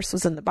that verse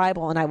was in the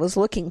Bible and I was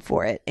looking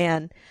for it,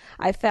 and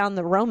I found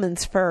the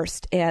Romans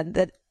first, and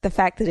that the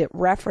fact that it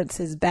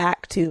references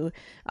back to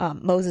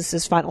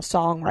Moses' final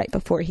song right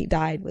before he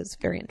died was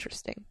very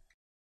interesting.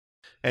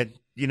 And,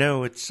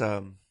 it's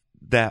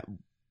that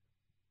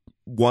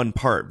one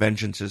part,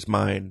 vengeance is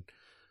mine,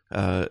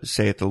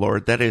 saith the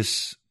Lord.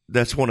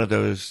 That's one of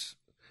those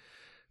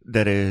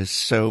that is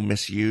so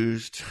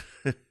misused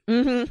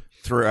mm-hmm.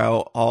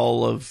 throughout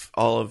all of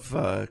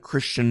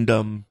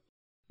Christendom.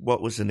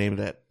 What was the name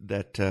of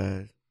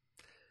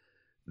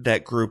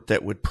that group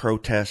that would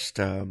protest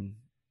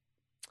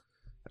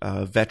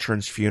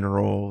veterans'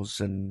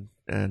 funerals and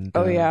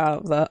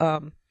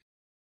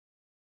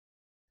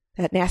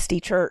that nasty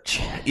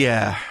church.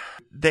 Yeah,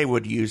 they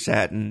would use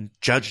that, and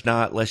 "judge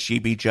not, lest ye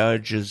be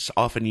judged" is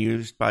often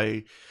used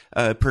by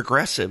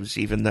progressives,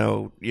 even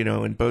though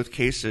in both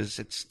cases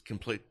it's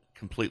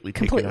completely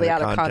taken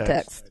out of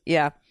context.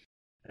 Yeah,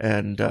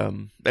 and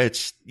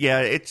it's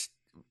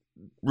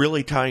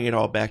really tying it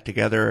all back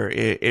together.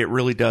 It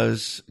really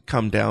does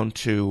come down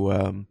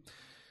to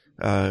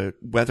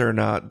whether or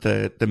not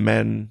the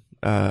men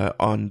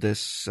on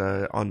this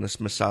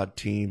Mossad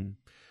team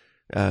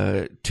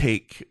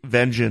take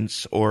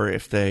vengeance, or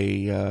if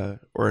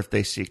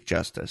they seek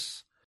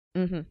justice.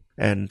 Mm-hmm.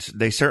 And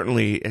they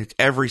certainly,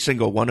 every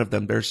single one of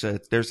them. There's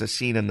a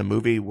scene in the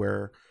movie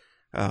where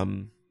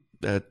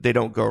they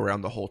don't go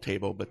around the whole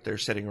table, but they're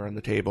sitting around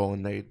the table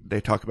and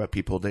they talk about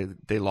people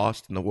they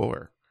lost in the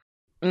war.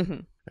 Mm-hmm.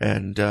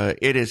 And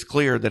it is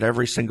clear that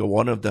every single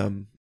one of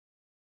them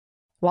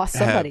lost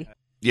somebody.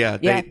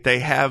 They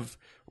have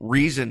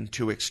reason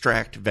to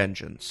extract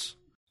vengeance.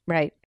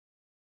 Right.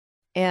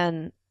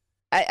 And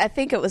I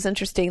think it was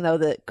interesting, though,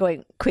 that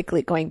going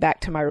back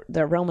to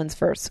the Romans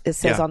verse, it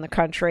says on the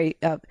contrary,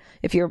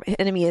 if your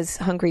enemy is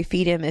hungry,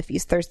 feed him. If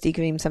he's thirsty,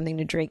 give him something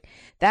to drink.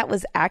 That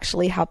was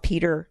actually how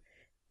Peter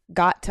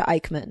got to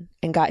Eichmann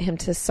and got him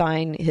to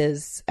sign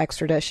his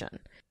extradition.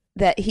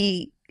 That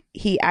he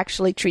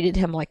actually treated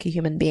him like a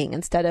human being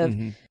instead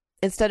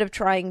of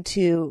trying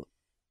to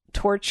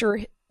torture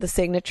the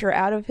signature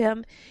out of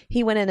him.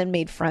 He went in and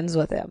made friends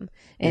with him,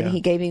 and he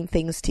gave him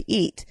things to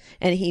eat,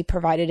 and he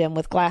provided him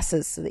with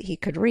glasses so that he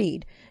could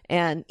read,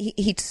 and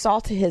he saw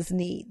to his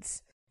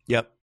needs.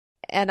 Yep.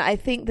 And I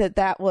think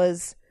that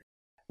was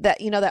that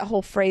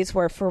whole phrase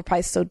where for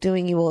by so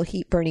doing you will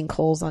heap burning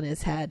coals on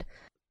his head.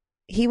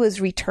 He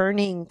was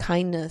returning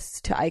kindness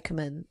to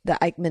Eichmann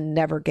that Eichmann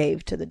never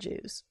gave to the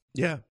Jews.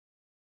 Yeah.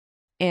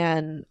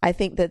 And I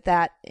think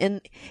that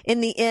in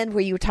the end,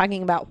 where you were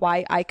talking about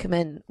why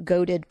Eichmann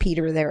goaded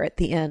Peter there at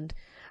the end,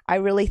 I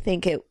really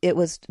think it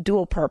was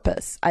dual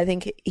purpose. I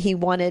think he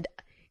wanted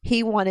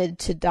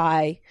to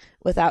die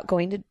without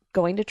going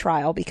to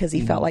trial because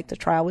he felt like the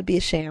trial would be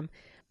a sham,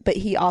 but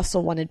he also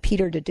wanted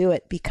Peter to do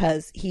it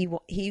because he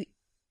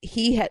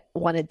had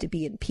wanted to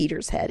be in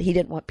Peter's head. He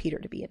didn't want Peter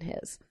to be in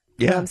his.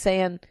 You know what I'm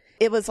saying?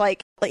 It was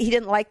like he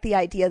didn't like the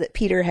idea that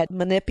Peter had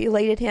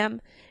manipulated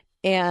him.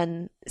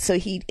 And so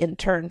he, in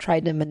turn,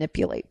 tried to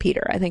manipulate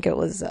Peter. I think it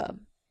was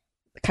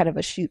kind of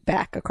a shoot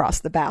back across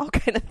the bow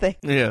kind of thing.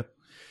 Yeah.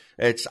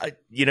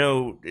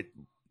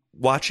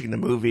 Watching the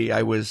movie,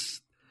 I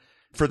was,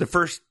 for the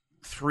first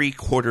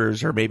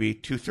 3/4 or maybe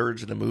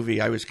 2/3 of the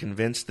movie, I was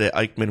convinced that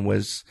Eichmann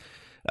was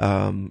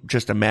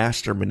just a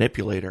master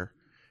manipulator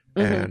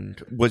and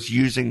was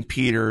using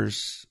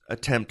Peter's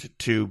attempt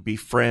to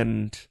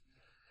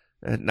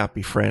not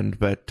befriend,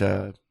 but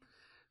to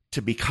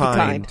be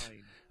kind.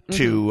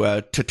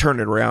 To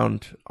turn it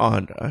around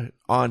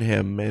on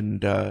him,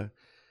 and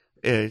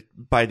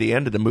by the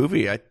end of the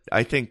movie,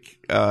 I think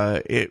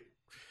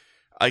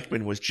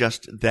Eichmann was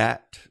just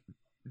that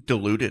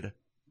deluded.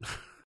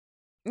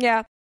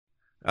 Yeah.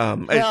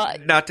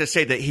 Not to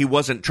say that he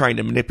wasn't trying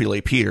to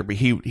manipulate Peter, but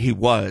he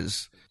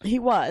was. He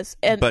was,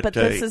 but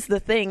this is the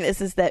thing: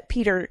 this is that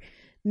Peter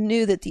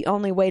knew that the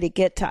only way to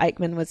get to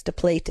Eichmann was to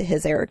play to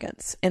his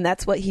arrogance, and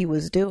that's what he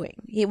was doing.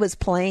 He was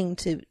playing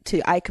to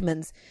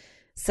Eichmann's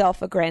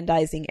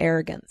self-aggrandizing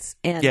arrogance,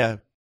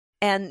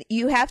 and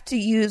you have to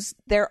use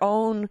their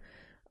own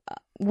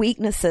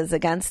weaknesses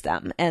against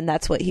them, and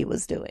that's what he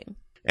was doing.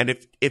 And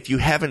if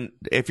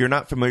you're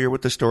not familiar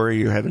with the story,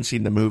 you haven't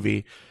seen the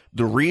movie,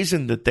 the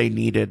reason that they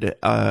needed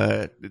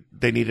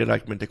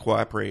Eichmann to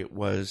cooperate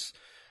was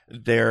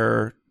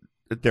their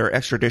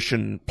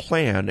extradition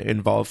plan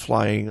involved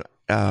flying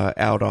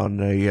out on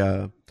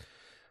a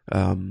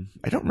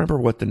I don't remember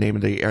what the name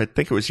of I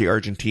think it was the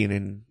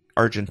Argentinian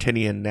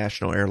Argentinian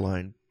national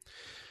airline.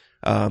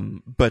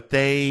 But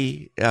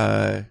they,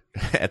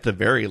 at the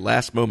very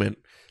last moment,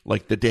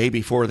 like the day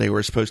before they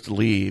were supposed to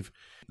leave,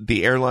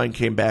 the airline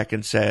came back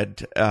and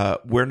said,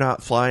 we're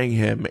not flying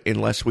him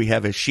unless we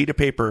have a sheet of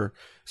paper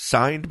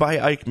signed by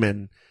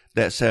Eichmann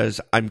that says,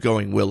 I'm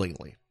going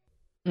willingly.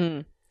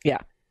 Yeah.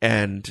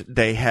 And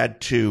they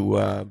had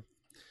to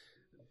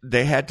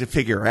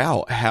figure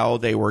out how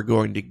they were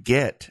going to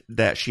get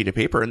that sheet of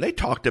paper. And they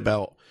talked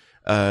about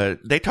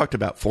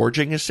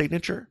forging his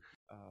signature.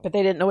 But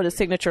they didn't know what his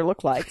signature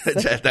looked like. So.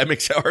 That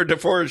makes it hard to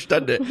forge,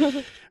 doesn't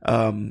it?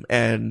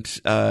 And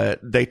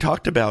they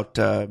talked about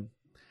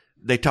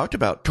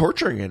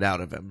torturing it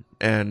out of him.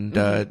 And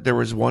there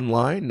was one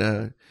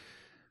line,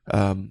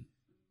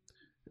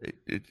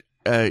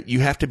 you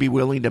have to be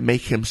willing to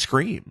make him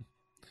scream.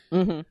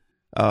 Mm-hmm.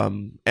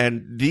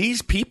 And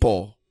these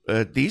people,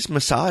 these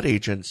Mossad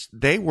agents,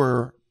 they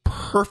were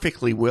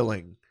perfectly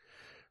willing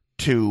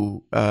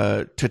to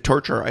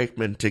torture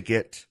Eichmann to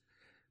get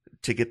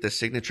the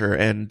signature.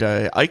 And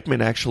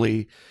Eichmann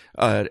actually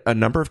a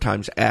number of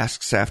times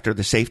asks after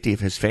the safety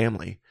of his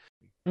family.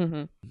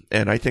 Mm-hmm.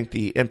 And I think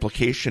the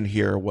implication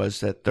here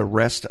was that the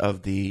rest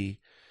of the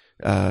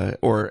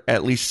or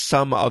at least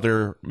some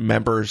other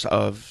members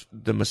of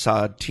the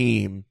Mossad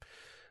team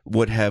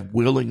would have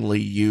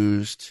willingly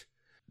used,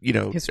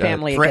 his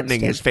family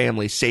threatening his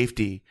family's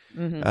safety,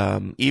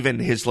 even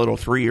his little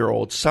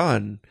 3-year-old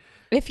son.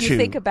 If you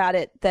think about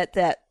it,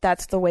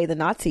 that's the way the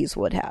Nazis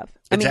would have.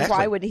 I mean,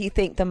 why would he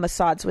think the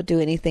Mossads would do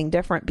anything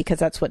different? Because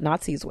that's what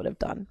Nazis would have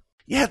done.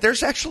 Yeah,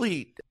 there's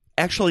actually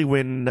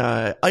when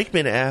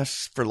Eichmann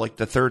asks for like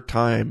the third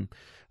time,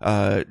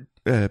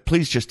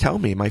 please just tell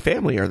me, my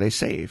family, are they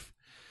safe?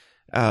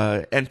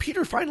 And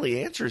Peter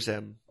finally answers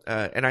him.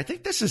 And I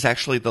think this is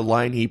actually the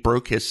line he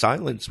broke his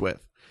silence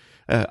with.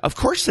 Of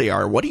course they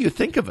are. What do you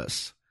think of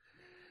us?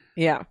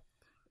 Yeah.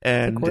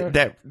 And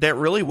that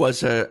really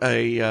was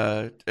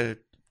a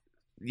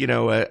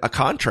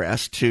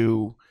contrast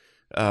to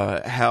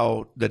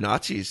how the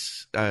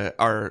Nazis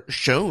are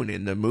shown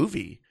in the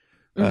movie,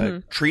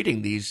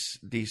 treating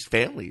these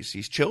families,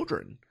 these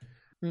children.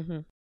 Mm-hmm.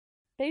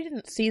 They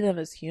didn't see them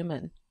as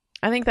human.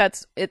 I think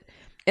that's it.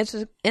 It's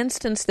an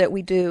instance that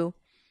we do.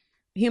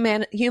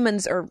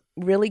 Humans are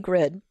really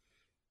good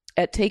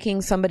at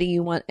taking somebody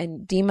you want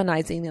and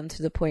demonizing them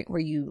to the point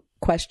where you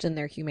question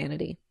their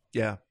humanity.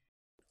 Yeah.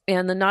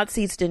 And the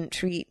Nazis didn't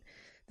treat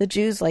the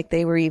Jews like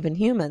they were even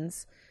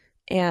humans.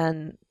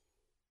 And,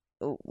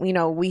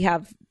 we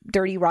have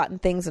dirty, rotten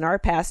things in our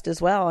past as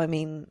well. I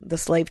mean, the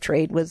slave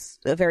trade was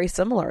a very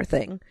similar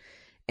thing.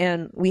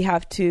 And we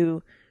have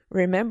to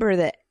remember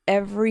that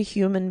every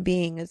human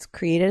being is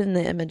created in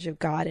the image of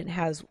God and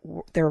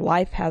their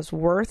life has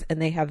worth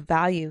and they have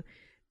value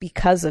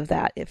because of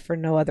that, if for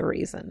no other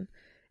reason.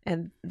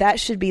 And that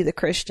should be the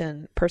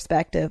Christian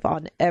perspective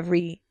on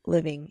every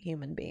living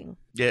human being.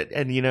 Yeah,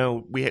 and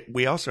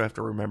we also have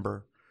to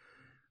remember,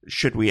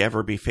 should we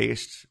ever be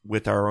faced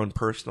with our own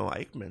personal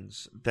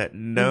Eichmanns, that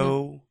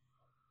no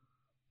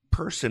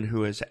person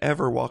who has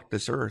ever walked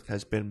this earth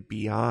has been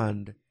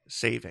beyond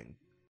saving.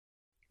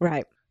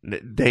 Right.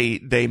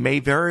 They may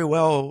very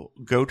well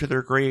go to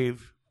their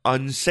grave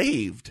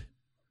unsaved,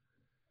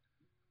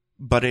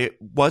 but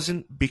it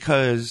wasn't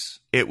because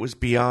it was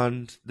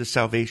beyond the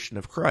salvation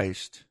of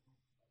Christ.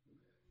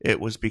 It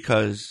was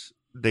because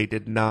they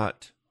did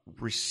not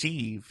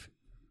receive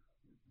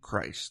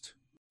Christ.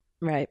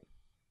 Right.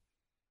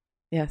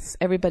 Yes,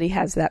 everybody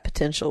has that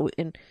potential.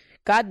 And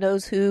God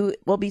knows who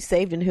will be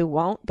saved and who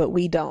won't, but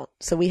we don't.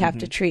 So we have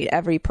to treat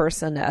every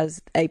person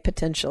as a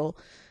potential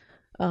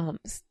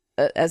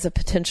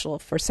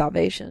for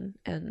salvation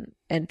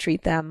and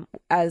treat them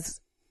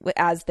as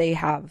they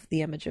have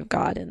the image of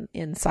God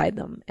inside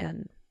them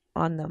and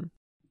on them.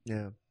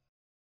 Yeah.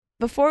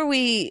 Before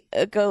we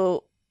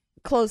go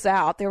close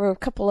out, there were a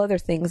couple other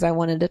things I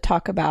wanted to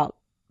talk about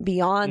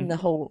beyond the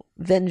whole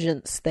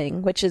vengeance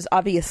thing, which is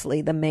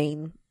obviously the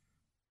main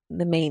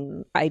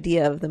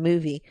idea of the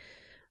movie.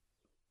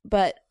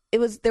 But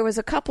there was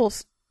a couple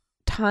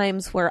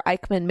times where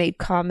Eichmann made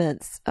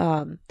comments.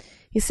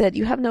 He said,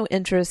 "You have no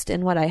interest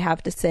in what I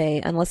have to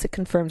say unless it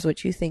confirms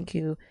what you think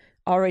you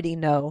already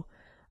know."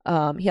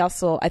 He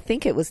also, I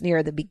think it was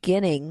near the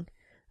beginning,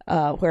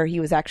 where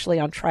he was actually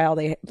on trial.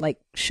 They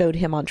showed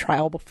him on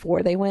trial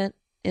before they went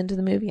into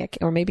the movie,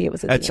 or maybe it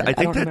was at the end.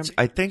 I don't remember.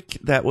 I think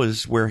that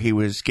was where he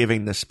was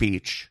giving the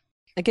speech.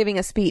 Giving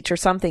a speech or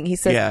something. He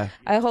said,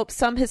 "I hope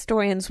some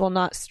historians will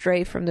not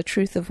stray from the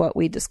truth of what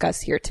we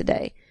discuss here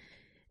today."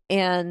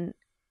 And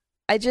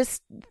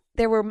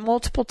there were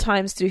multiple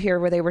times through here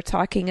where they were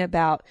talking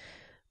about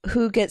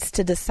who gets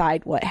to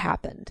decide what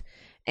happened.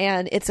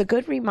 And it's a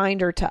good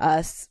reminder to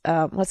us,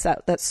 what's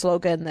that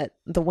slogan that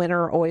the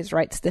winner always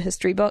writes the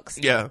history books?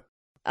 Yeah.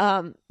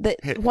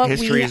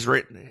 History is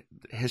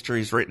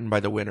written by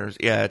the winners.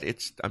 Yeah,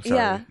 I'm sorry.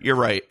 Yeah. You're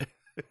right.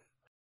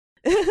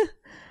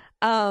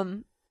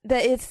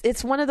 That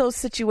it's one of those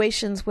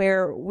situations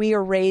where we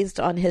are raised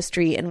on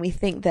history and we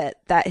think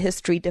that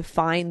history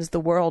defines the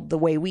world the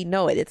way we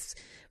know it. It's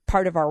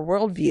part of our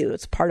worldview.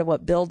 It's part of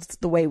what builds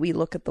the way we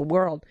look at the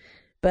world.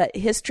 But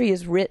history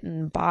is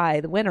written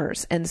by the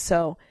winners. And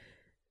so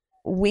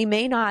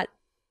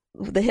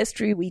the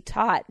history we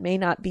taught may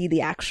not be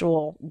the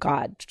actual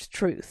God's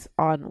truth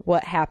on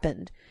what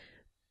happened,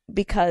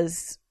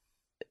 because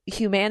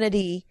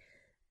humanity,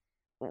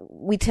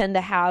 we tend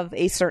to have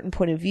a certain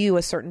point of view,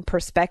 a certain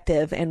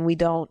perspective, and we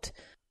don't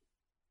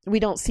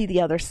see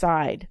the other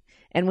side.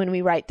 And when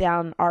we write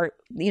down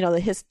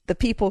the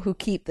people who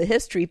keep the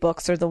history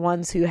books are the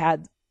ones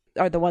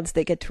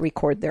that get to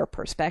record their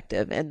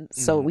perspective. And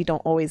so we don't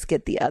always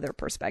get the other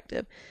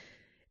perspective.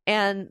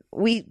 And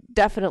we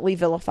definitely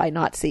vilify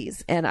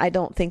Nazis. And I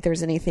don't think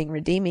there's anything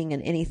redeeming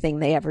in anything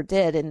they ever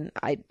did. And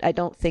I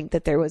don't think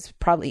that there was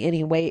probably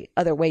any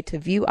other way to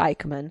view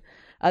Eichmann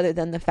other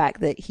than the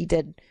fact that he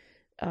did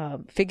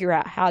figure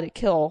out how to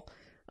kill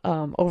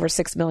over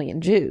 6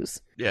 million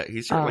Jews. Yeah,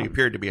 he certainly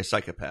appeared to be a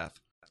psychopath.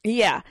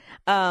 Yeah.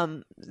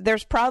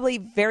 There's probably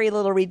very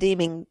little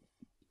redeeming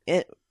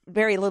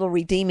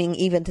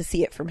even to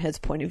see it from his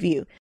point of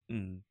view.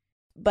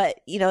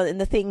 But,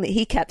 and the thing that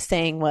he kept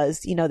saying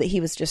was, that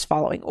he was just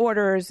following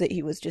orders, that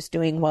he was just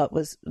doing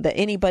that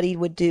anybody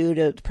would do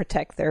to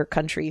protect their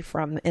country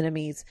from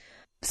enemies.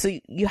 So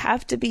you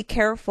have to be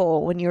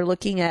careful when you're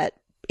looking at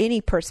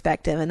any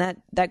perspective. And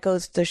that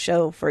goes to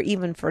show for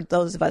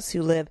those of us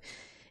who live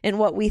in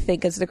what we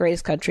think is the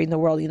greatest country in the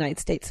world, the United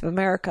States of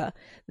America,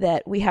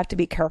 that we have to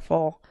be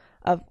careful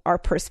of our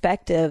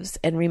perspectives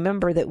and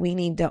remember that we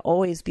need to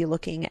always be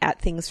looking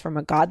at things from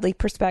a godly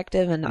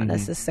perspective and not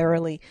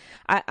necessarily.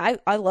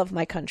 I love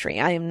my country.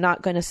 I am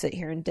not going to sit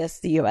here and diss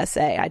the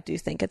USA. I do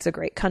think it's a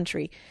great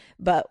country.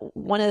 But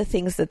one of the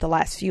things that the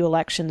last few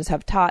elections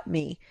have taught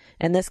me,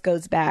 and this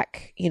goes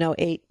back,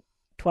 8,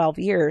 12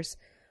 years,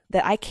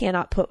 that I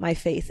cannot put my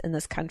faith in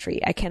this country.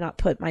 I cannot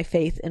put my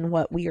faith in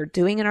what we are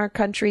doing in our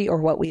country or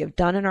what we have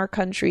done in our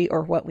country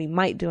or what we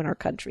might do in our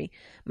country.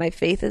 My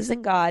faith is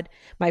in God.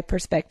 My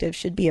perspective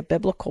should be a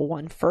biblical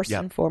one first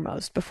and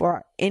foremost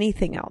before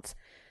anything else.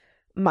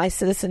 My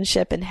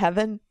citizenship in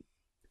heaven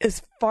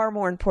is far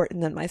more important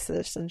than my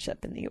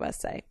citizenship in the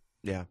USA.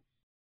 Yeah.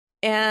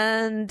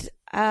 And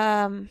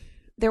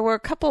there were a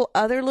couple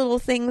other little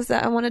things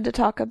that I wanted to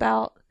talk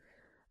about.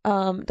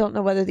 Don't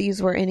know whether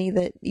these were any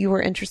that you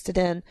were interested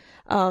in.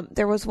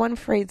 There was one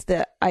phrase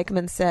that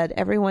Eichmann said,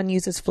 everyone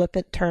uses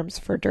flippant terms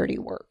for dirty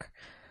work.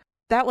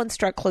 That one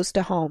struck close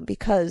to home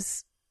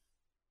because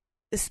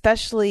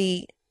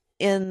especially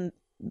in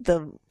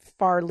the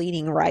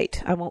far-leaning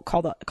right, I won't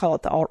call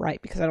it the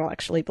alt-right because I don't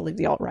actually believe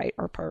the alt-right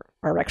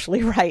are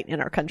actually right in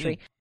our country.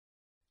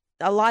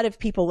 A lot of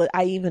people that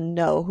I even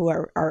know who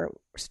are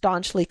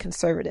staunchly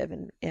conservative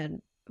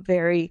and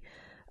very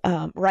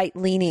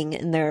right-leaning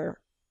in their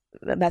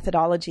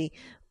methodology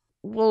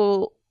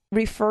will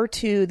refer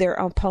to their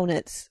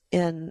opponents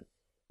in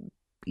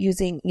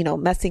using,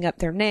 messing up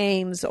their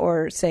names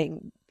or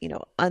saying,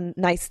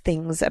 nice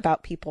things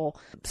about people,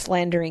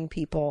 slandering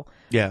people.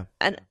 Yeah.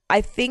 And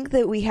I think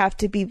that we have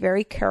to be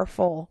very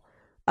careful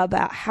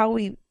about how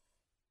we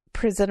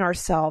present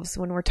ourselves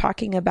when we're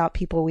talking about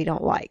people we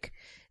don't like.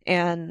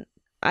 And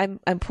I'm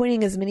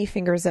pointing as many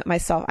fingers at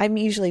myself. I'm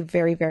usually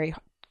very, very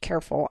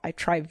careful. I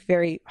try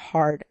very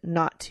hard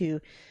not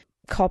to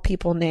call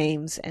people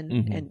names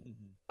and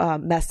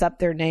mess up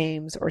their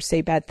names or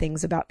say bad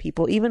things about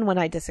people, even when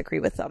I disagree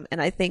with them.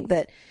 And I think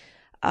that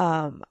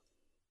I'm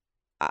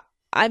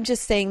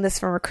just saying this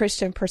from a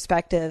Christian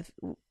perspective.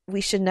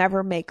 We should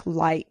never make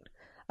light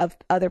of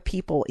other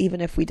people,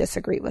 even if we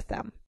disagree with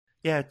them.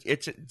 Yeah,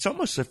 it's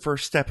almost the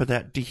first step of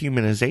that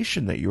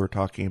dehumanization that you were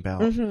talking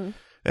about.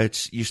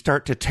 It's you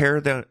start to tear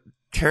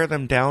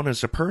them down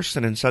as a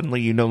person, and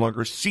suddenly you no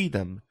longer see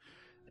them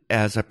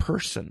as a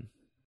person.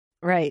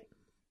 Right.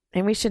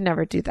 And we should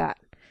never do that.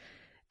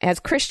 As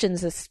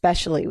Christians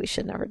especially, we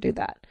should never do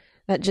that.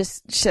 That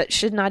just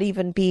should not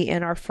even be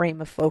in our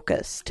frame of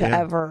focus to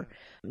ever,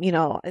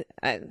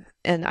 and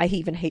I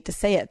even hate to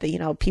say it,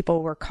 but,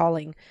 people were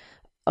calling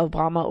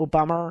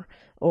Obama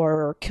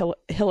or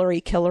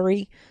Hillary,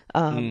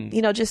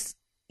 just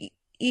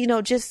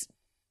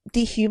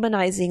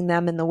dehumanizing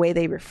them in the way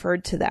they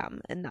referred to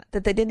them, and not,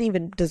 that they didn't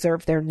even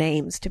deserve their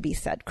names to be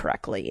said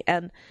correctly.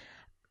 And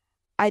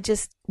I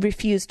just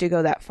refuse to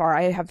go that far.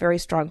 I have very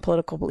strong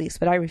political beliefs,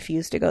 but I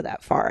refuse to go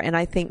that far. And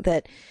I think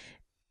that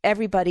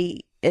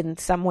everybody in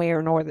some way or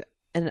another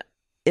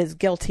is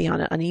guilty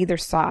on either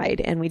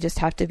side. And we just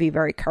have to be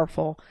very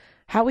careful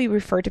how we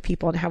refer to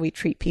people and how we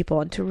treat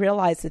people, and to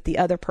realize that the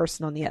other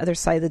person on the other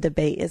side of the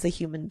debate is a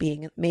human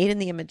being made in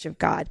the image of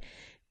God,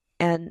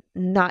 and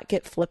not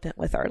get flippant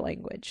with our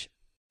language.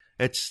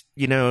 It's,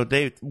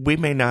 we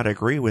may not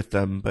agree with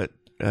them, but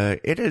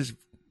it is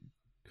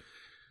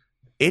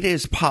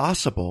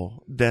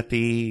possible that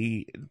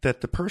the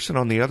person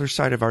on the other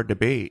side of our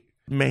debate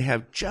may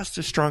have just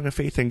as strong a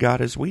faith in God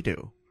as we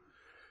do,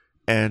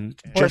 and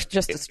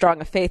just as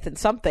strong a faith in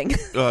something.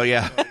 Oh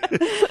yeah,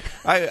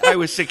 I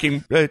was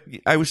thinking, they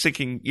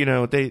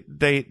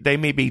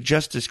may be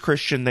just as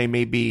Christian. They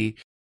may be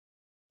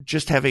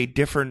just have a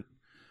different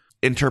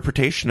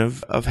interpretation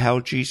of how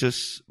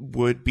Jesus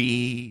would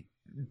be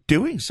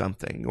doing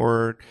something,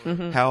 or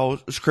how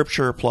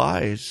Scripture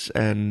applies,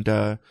 and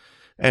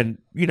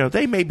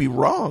they may be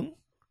wrong,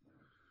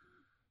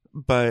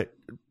 but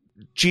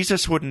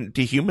Jesus wouldn't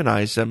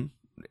dehumanize them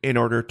in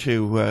order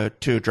to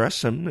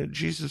address them.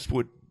 Jesus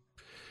would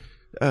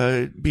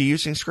be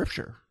using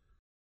Scripture.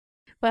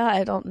 Well,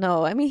 I don't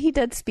know. I mean, he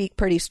did speak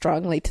pretty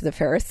strongly to the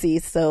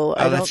Pharisees, so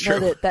I don't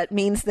know that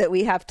means that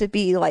we have to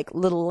be like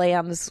little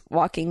lambs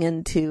walking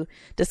into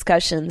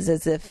discussions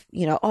as if,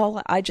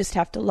 I just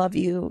have to love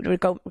you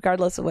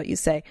regardless of what you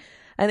say.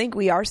 I think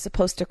we are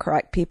supposed to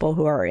correct people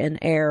who are in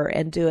error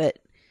and do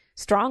it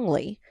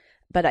strongly,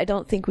 but I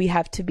don't think we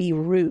have to be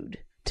rude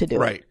to do it.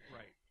 Right.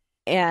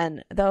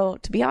 And though,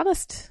 to be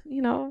honest,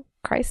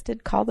 Christ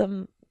did call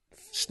them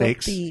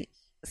snakes. He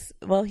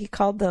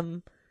called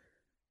them...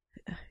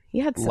 He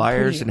had some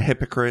liars and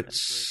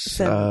hypocrites.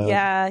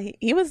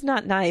 He was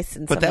not nice.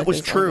 But that was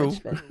true.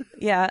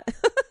 Yeah.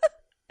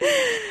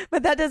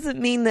 But that doesn't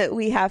mean that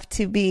we have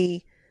to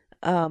be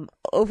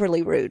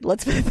overly rude.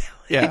 Let's put it that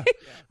way. Yeah.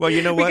 Well,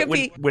 you know what?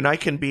 When I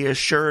can be as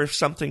sure of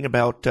something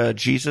about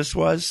Jesus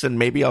was, then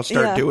maybe I'll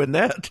start doing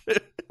that.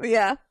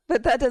 Yeah.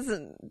 But that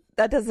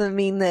doesn't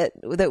mean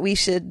that we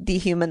should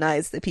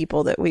dehumanize the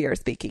people that we are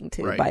speaking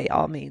to by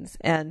all means.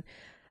 And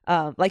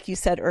like you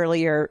said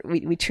earlier,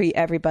 we treat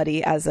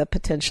everybody as a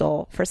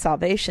potential for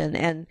salvation,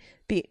 and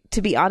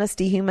to be honest,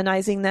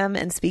 dehumanizing them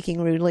and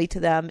speaking rudely to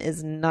them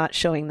is not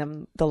showing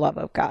them the love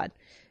of God.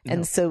 No.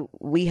 And so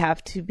we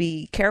have to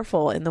be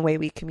careful in the way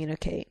we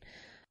communicate.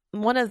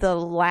 One of the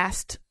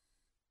last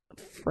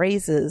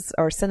phrases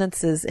or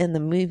sentences in the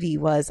movie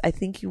was, "I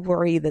think you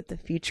worry that the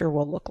future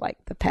will look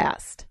like the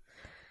past."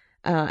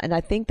 And I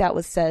think that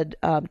was said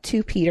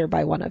to Peter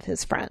by one of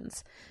his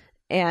friends.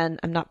 And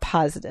I'm not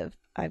positive.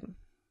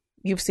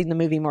 You've seen the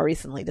movie more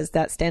recently. Does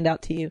that stand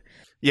out to you?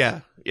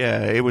 Yeah.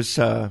 It was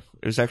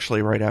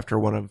actually right after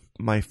one of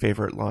my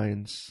favorite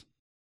lines.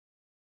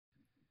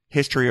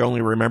 History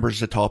only remembers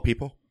the tall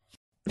people.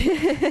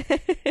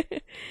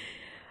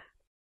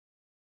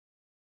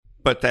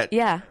 But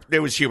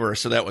it was humorous,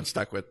 so that one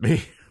stuck with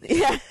me.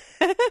 Yeah.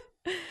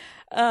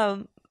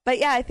 But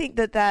yeah, I think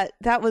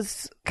that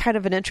was kind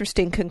of an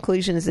interesting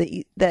conclusion, is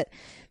that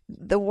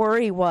the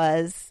worry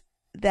was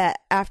that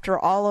after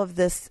all of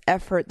this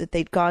effort that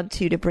they'd gone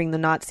to bring the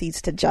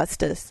Nazis to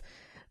justice,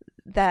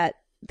 that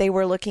they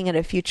were looking at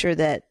a future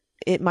that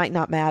it might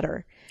not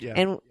matter. Yeah.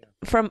 And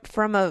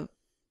from a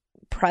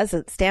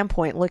present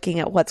standpoint, looking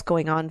at what's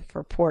going on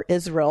for poor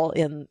Israel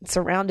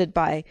surrounded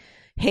by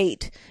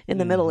hate in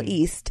the Middle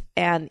East,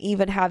 and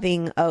even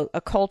having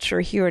a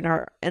culture here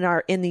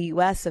in the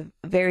U.S. of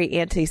very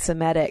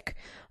anti-Semitic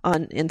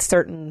in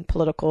certain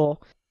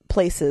political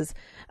places,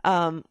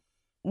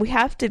 we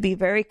have to be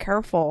very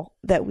careful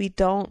that we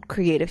don't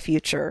create a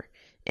future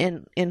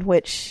in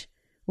which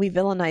we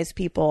villainize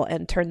people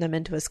and turn them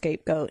into a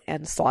scapegoat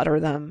and slaughter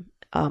them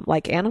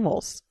like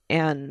animals.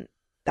 And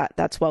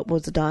that's what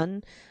was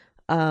done.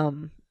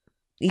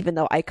 Even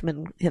though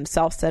Eichmann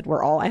himself said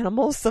we're all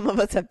animals, some of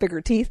us have bigger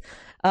teeth.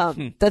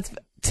 That's,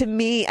 to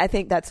me, I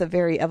think that's a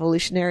very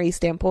evolutionary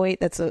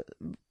standpoint.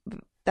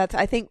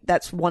 I think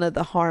that's one of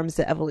the harms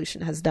that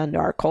evolution has done to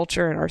our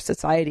culture and our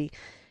society,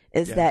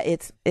 is that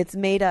it's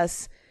made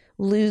us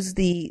lose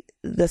the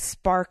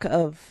spark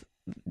of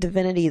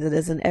divinity that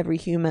is in every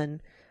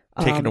human.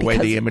 Taken away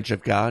the image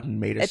of God and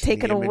made us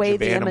taken away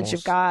the image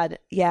of God,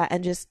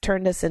 and just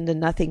turned us into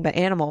nothing but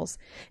animals.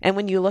 And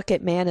when you look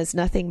at man as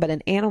nothing but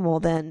an animal,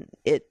 then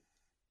it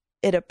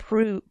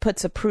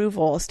puts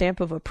a stamp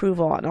of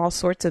approval on all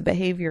sorts of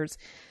behaviors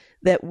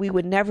that we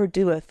would never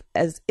do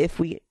if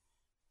we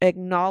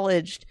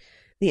acknowledged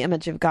the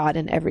image of God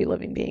in every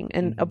living being.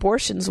 And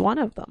abortion's one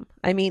of them.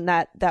 I mean,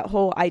 that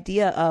whole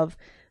idea of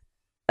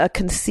a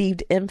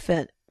conceived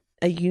infant,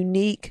 a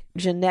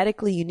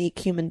genetically unique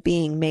human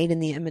being made in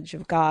the image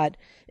of God,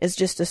 is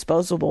just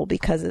disposable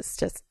because it's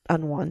just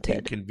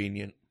unwanted.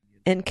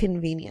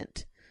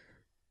 Inconvenient.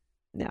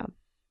 Yeah.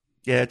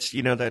 Yeah, it's,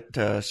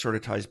 that sort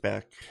of ties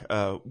back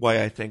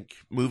why I think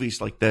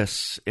movies like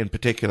this in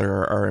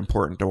particular are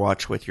important to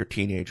watch with your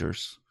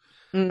teenagers.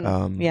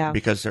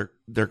 Because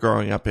they're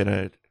growing up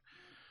in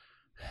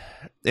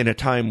a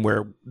time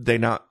where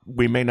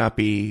we may not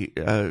be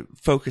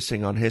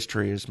focusing on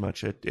history as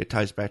much. It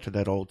ties back to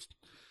that old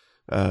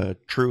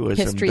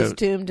truism. History's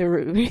doomed to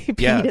repeat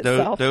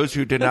itself. Those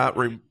who did not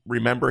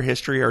remember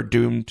history are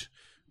doomed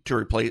to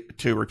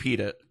repeat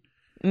it.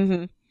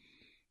 Mm-hmm.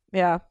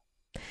 Yeah.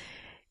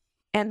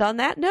 And on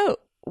that note,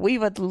 we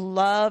would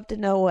love to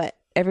know what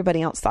everybody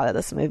else thought of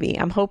this movie.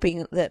 I'm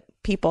hoping that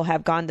people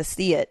have gone to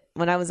see it.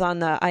 When I was on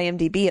the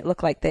IMDb, it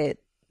looked like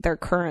their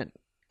current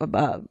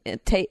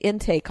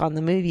intake on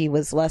the movie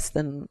was less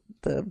than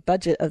the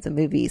budget of the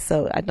movie,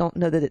 so I don't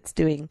know that it's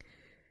doing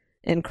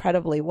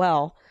incredibly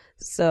well.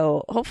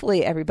 So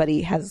hopefully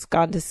everybody has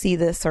gone to see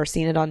this or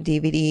seen it on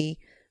DVD,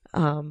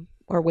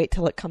 or wait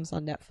till it comes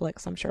on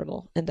Netflix. I'm sure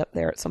it'll end up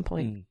there at some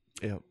point.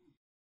 Yeah.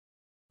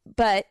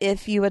 But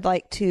if you would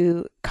like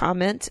to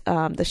comment,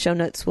 the show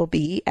notes will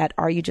be at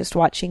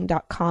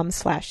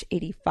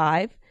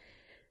areyoujustwatching.com/85.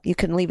 You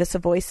can leave us a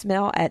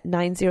voicemail at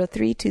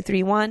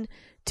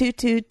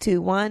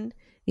 903-231-2221.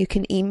 You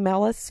can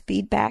email us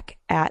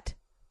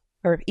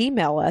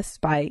email us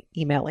by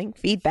emailing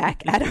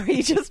feedback at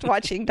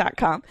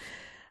areyoujustwatching.com.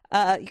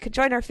 You can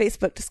join our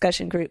Facebook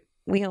discussion group.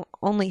 We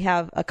only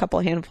have a couple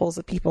handfuls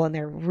of people in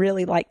there.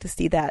 Really like to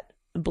see that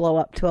blow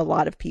up to a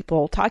lot of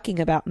people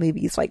talking about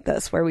movies like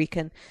this, where we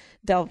can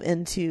delve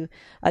into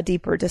a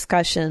deeper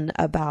discussion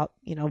about,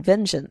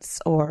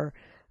 vengeance or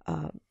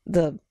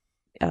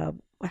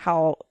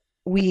how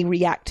we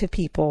react to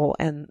people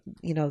and,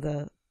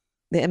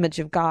 the image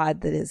of God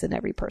that is in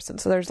every person.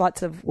 So there's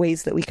lots of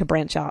ways that we can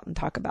branch out and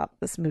talk about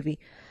this movie.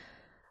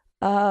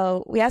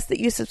 We ask that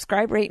you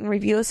subscribe, rate, and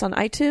review us on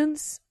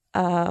iTunes.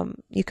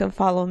 You can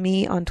follow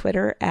me on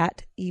Twitter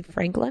at Eve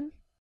Franklin.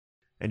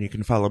 And you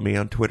can follow me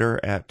on Twitter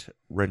at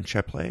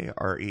Rencheple,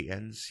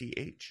 RENCHEPLE.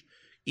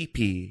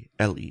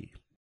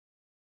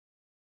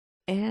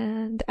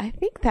 And I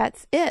think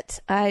that's it.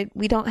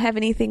 We don't have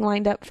anything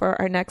lined up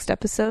for our next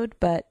episode,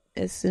 but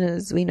as soon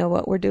as we know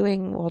what we're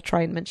doing, we'll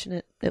try and mention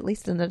it, at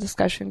least in the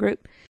discussion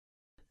group.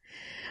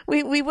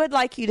 We would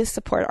like you to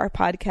support our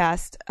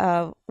podcast.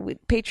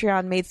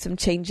 Patreon made some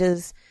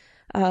changes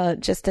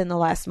just in the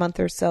last month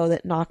or so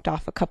that knocked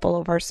off a couple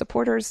of our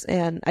supporters,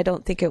 and I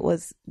don't think it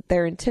was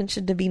their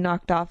intention to be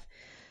knocked off.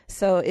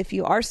 So if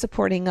you are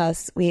supporting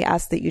us, we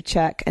ask that you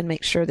check and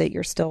make sure that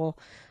your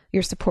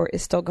support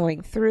is still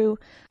going through.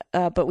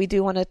 But we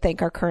do want to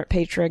thank our current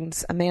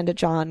patrons, Amanda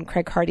John,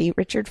 Craig Hardy,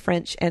 Richard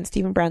French, and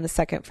Stephen Brown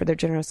II for their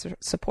generous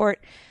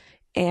support.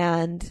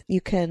 And you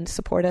can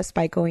support us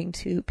by going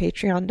to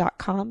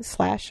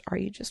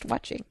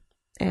patreon.com/areyoujustwatching.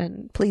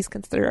 And please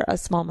consider a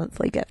small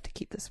monthly gift to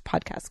keep this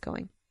podcast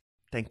going.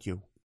 Thank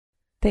you.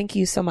 Thank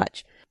you so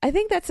much. I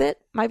think that's it.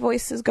 My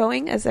voice is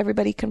going, as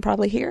everybody can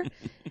probably hear.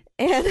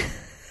 And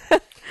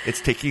it's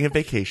taking a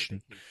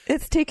vacation.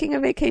 It's taking a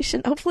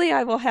vacation. Hopefully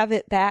I will have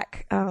it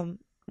back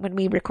when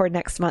we record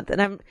next month.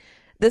 And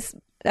this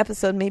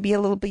episode may be a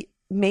little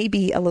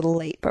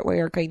late, but we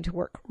are going to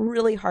work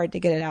really hard to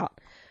get it out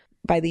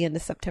by the end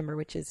of September,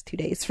 which is 2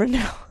 days from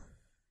now.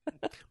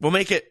 We'll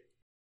make it.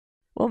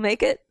 We'll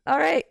make it. All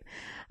right.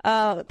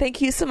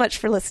 Thank you so much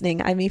for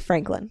listening. I'm Eve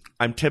Franklin.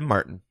 I'm Tim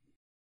Martin.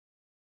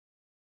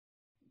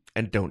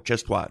 And don't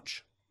just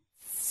watch.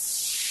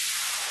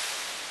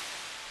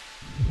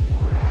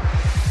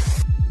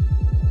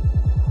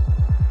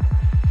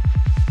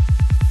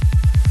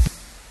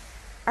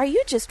 Are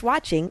You Just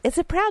Watching is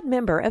a proud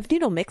member of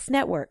Noodle Mix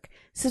Network.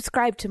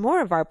 Subscribe to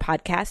more of our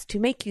podcasts to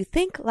make you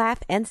think,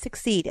 laugh, and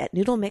succeed at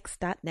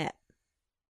noodlemix.net.